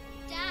year.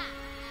 Dad.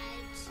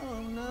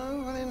 Oh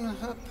no, well then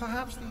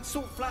perhaps the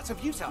salt flats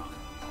of Utah.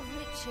 Oh,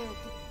 Richard.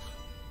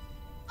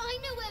 I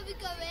know where we're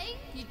going.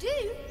 You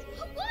do?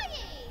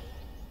 Hawaii.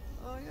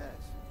 Oh yes,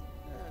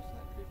 yes,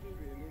 that could be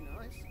really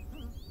nice.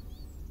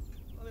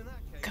 Well, in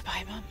that case.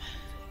 Goodbye, Mum.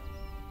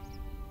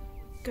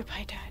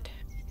 Goodbye, Dad.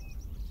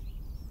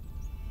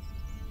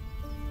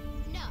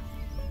 No.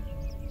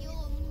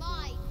 You're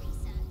my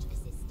research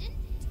assistant.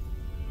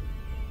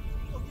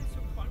 Oh, yes,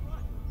 you're quite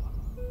right.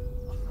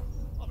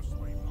 I'm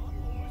sorry, Mum.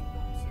 Almost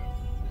got myself.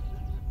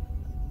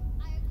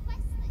 I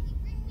request that you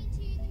bring me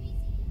to the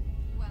museum.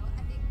 Well,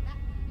 I think that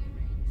can be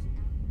arranged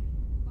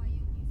by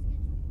your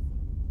new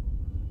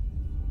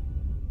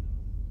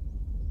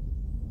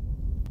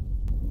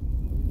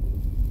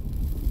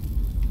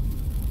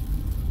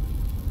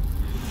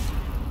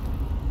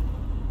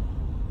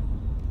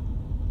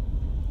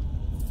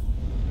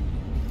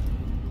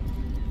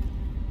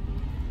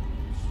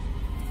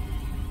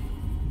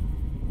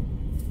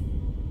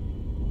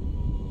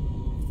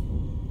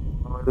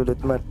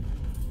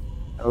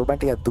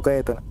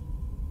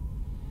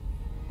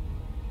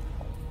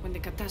When the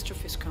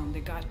catastrophes come,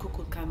 the god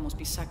Kukulkan must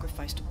be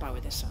sacrificed to power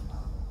the sun.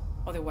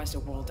 Otherwise the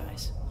world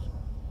dies.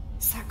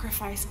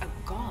 Sacrifice a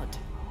god?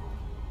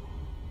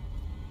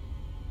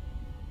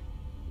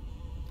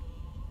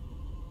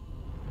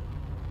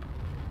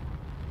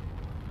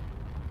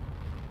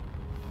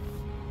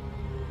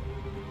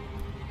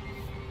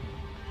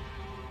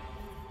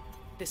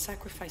 The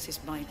sacrifice is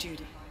my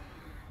duty.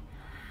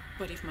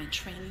 But if my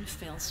training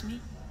fails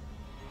me,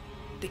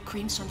 the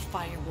Crimson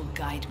Fire will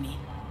guide me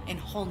and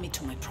hold me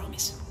to my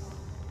promise.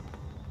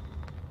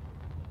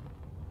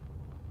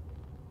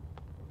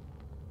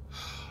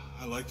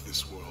 I like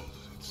this world.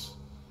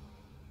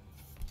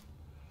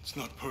 It's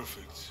not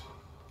perfect.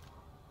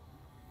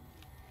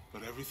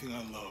 But everything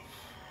I love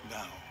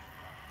now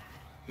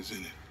is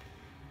in it.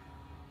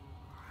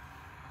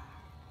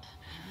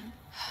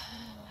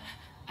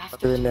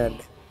 After today,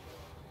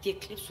 the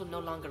eclipse will no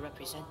longer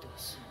represent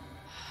us.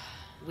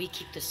 We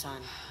keep the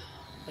sun,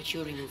 but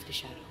you remove the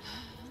shadow.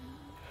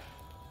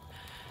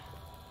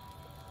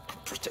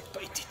 Protect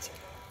AITC.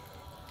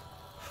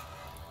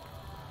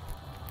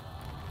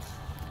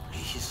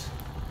 Please.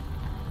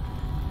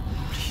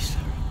 Please,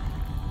 Sarah.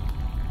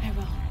 I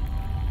will.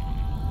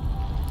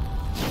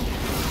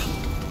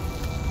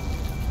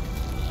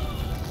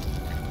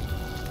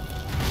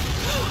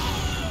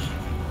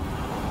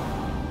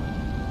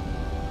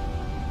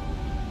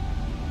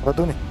 Apa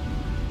tuh nih?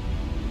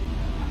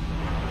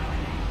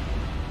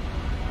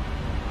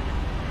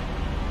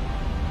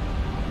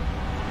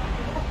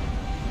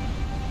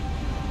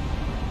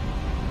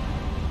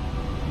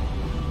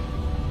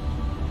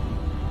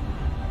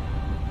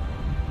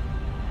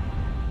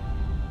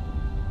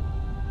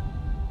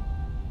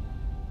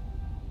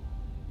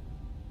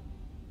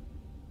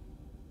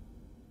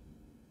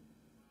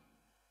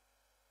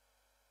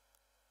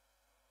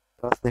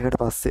 Pas dekat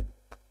pasti.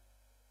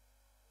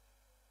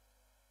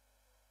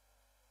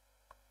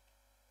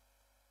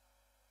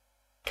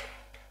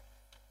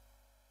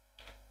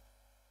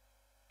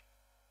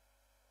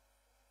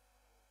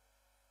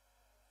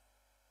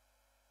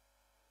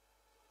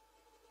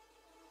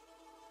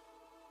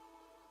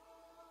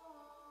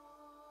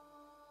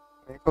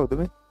 Kau tu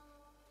ni?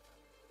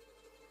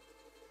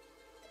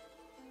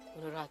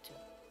 Unuratu.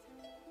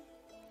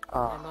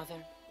 Ah. My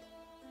mother,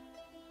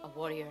 a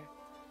warrior,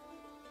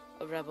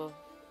 a rebel,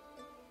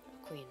 a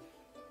queen.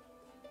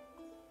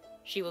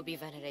 She will be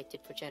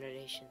venerated for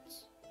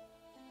generations.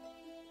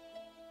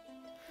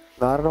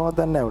 Garam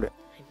ada ni udah.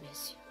 I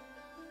miss you.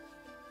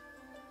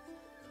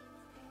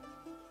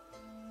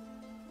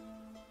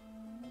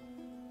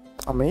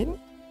 Amin.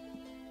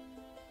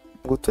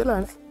 Good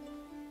lah ni.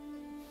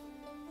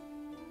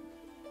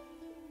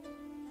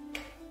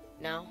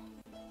 Now,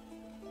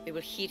 we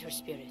will heed her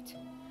spirit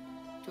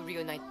to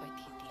reunite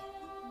Paititi.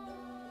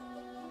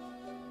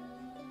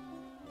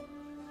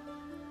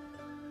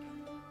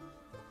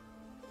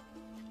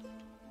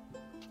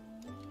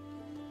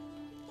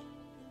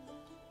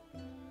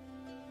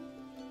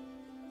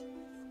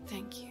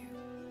 Thank you.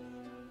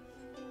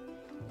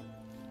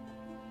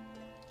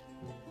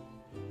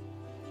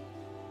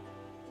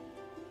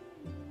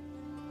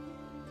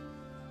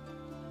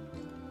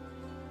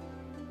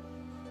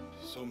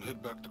 So I'm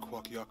head back to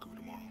Kwakiaku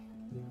tomorrow.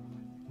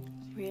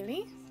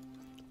 Really?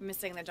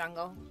 Missing the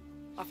jungle?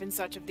 Off in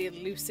search of the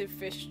elusive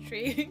fish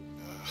tree?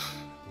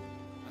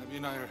 Abby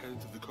and I are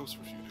headed to the coast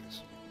for a few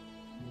days.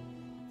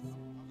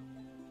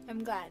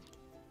 I'm glad.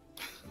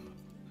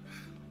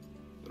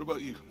 What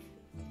about you?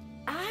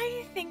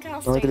 I think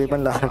I'll Kau stay here. tu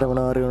pun lah ada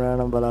mana orang yang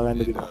nak balagan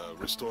And, juga.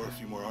 restore a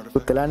few more artifacts.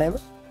 Betul lah ni. I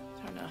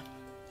don't know.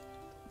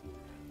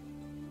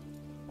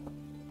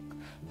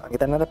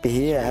 Kita nak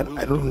pergi ya,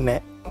 runne.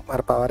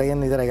 Power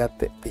yang ni teragak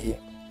pergi.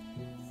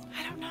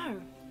 I don't know.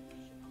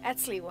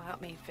 Etsley will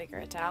help me figure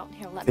it out.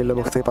 He'll let me Sila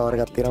know bukti power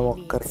what katira DT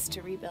mokker. needs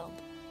to rebuild.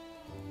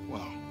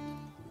 Wow.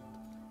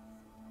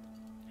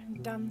 I'm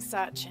done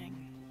searching.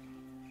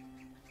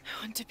 I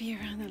want to be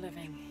around the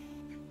living.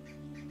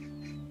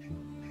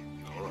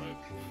 All right.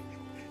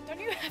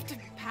 Don't you have to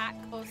pack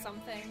or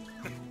something?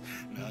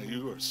 Now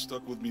you are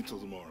stuck with me till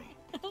tomorrow.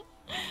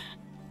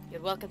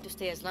 You're welcome to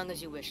stay as long as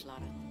you wish,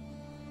 Lara.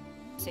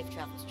 Safe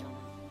travels, Jonah.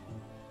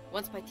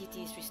 Once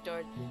Paititi is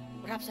restored,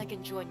 perhaps I can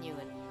join you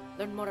and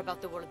learn more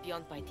about the world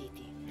beyond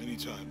Paititi.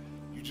 Anytime.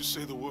 You just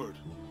say the word.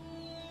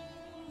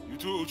 You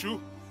too, Uchu?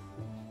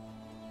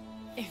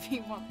 If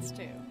he wants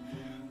to.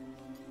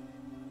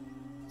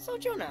 So,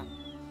 Jonah,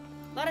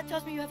 Lara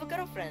tells me you have a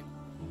girlfriend.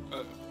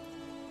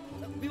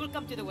 We will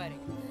come to the wedding.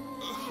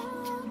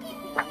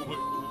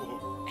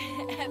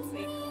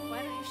 Etsley,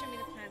 why don't you show me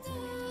the plans for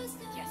the new house?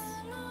 Yes.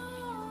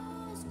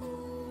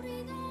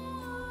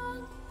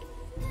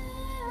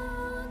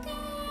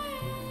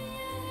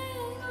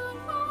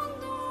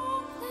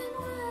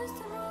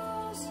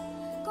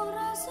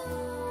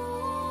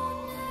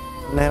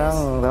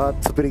 Nerang lewat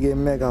super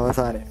game में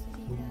kawasan है.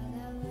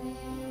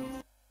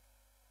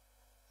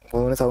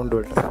 वो ने sound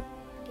dulu.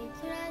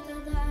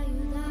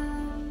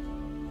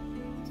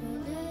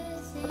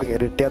 Okay,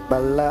 retiat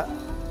balla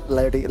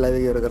live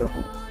kira kira.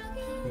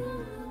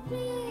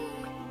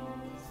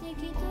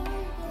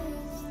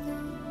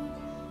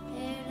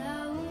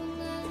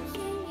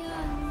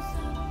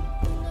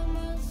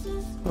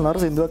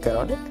 Harus Indo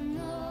kira ni.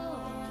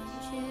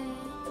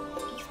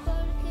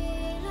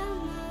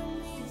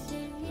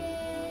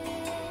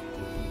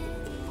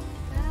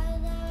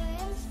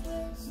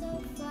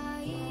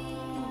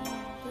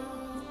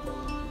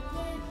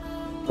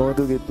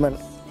 Modu Gitman.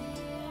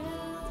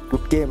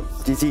 Good game,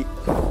 GG.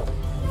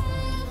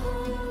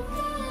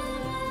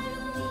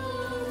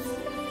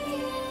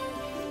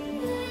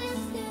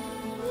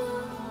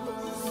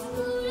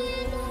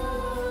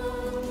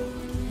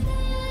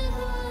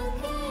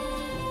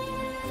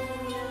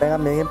 Saya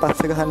main pas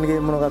sekarang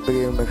game mana kata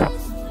game mereka.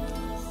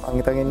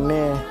 Angin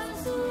ini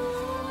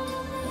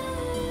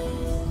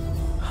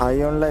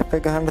high on life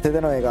එක ගහන්න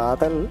තේදෙනවා ඒක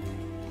ආතල්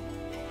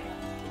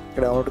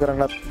download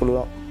කරන්නත්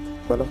පුළුවන්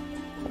බලමු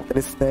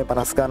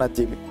 50 ගානක්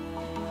GB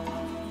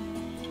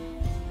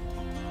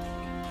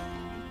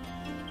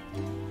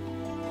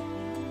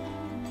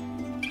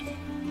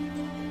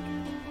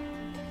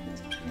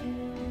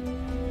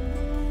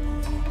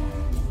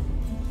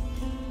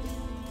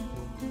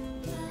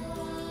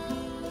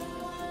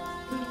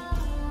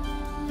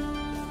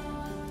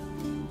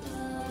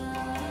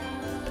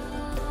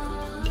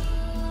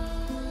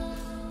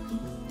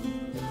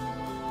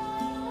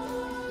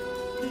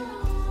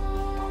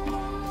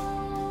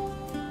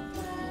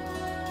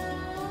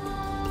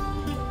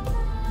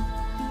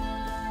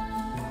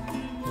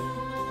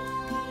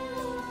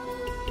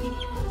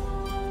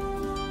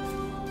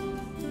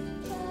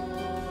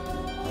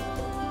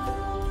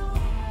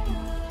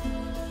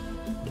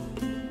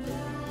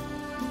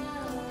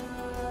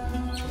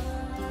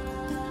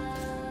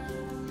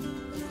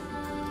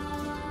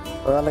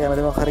ඔයාලා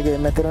කැමති මොකක් හරි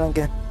ගේන්න නැතිව නම්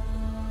කියන්න.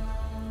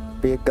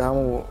 අපි එක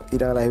ගහමු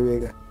ඊළඟ ලයිව්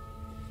එක.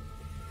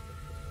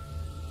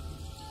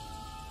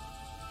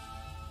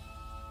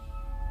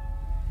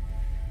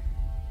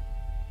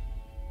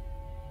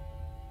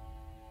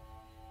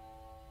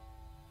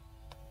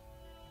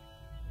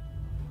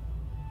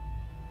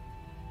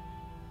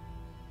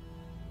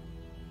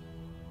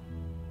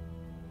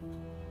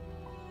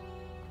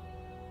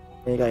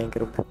 මේක අයින්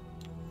කරමු.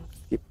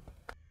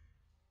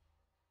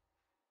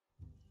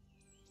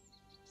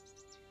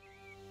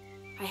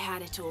 I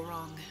had it all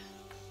wrong.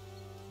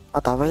 I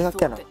thought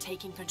that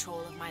taking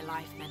control of my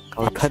life meant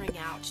venturing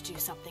out to do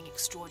something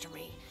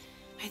extraordinary.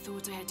 I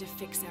thought I had to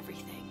fix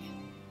everything.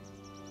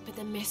 But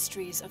the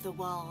mysteries of the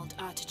world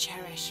are to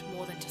cherish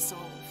more than to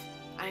solve.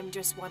 I'm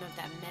just one of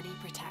their many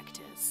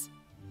protectors.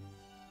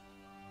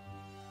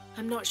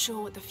 I'm not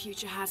sure what the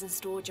future has in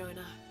store,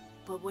 Jonah,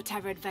 but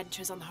whatever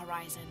adventure's on the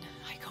horizon,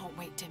 I can't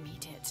wait to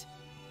meet it.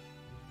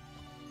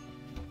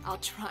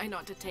 I'll try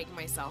not to take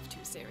myself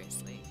too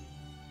seriously.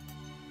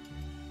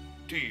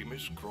 Tea,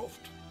 Miss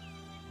Croft.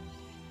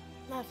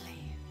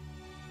 Lovely.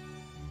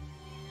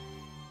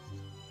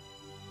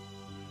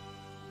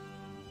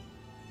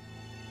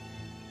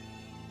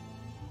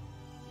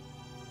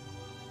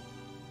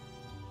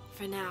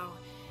 For now,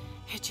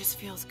 it just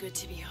feels good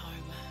to be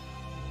home.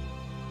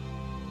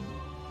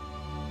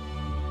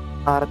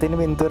 ආරතින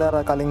පින්තූර අර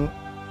කලින්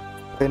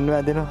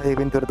පෙන්වුවා දෙනවා ඒ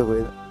පින්තූරද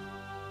කොහෙද?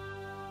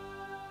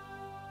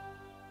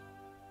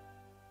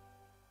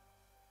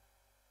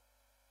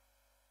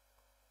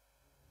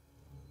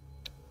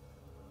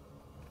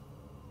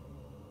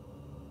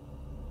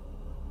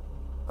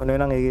 ඔන්න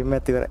නම් ඒ game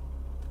එක ඉවරයි.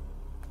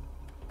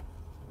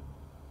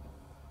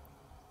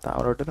 තාම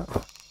රොටන.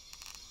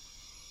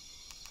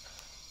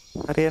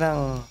 හරි එහෙනම්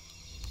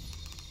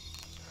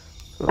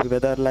අපි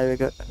වෙදර් ලයිව්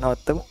එක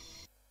නවත්තමු.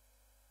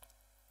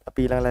 අපි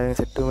ඊළඟ ලයිව් එක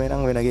සෙට් වෙමු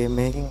නම් වෙන ගේම්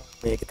එකකින්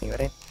මේක ඉතින්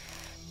ඉවරයි.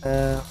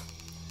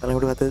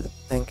 බලමුද අද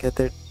thank you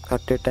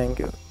කට්ටිය thank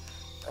you.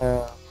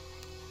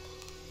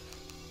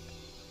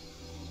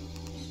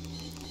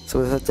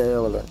 සුවසත් ජය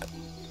ඔයගොල්ලන්ට.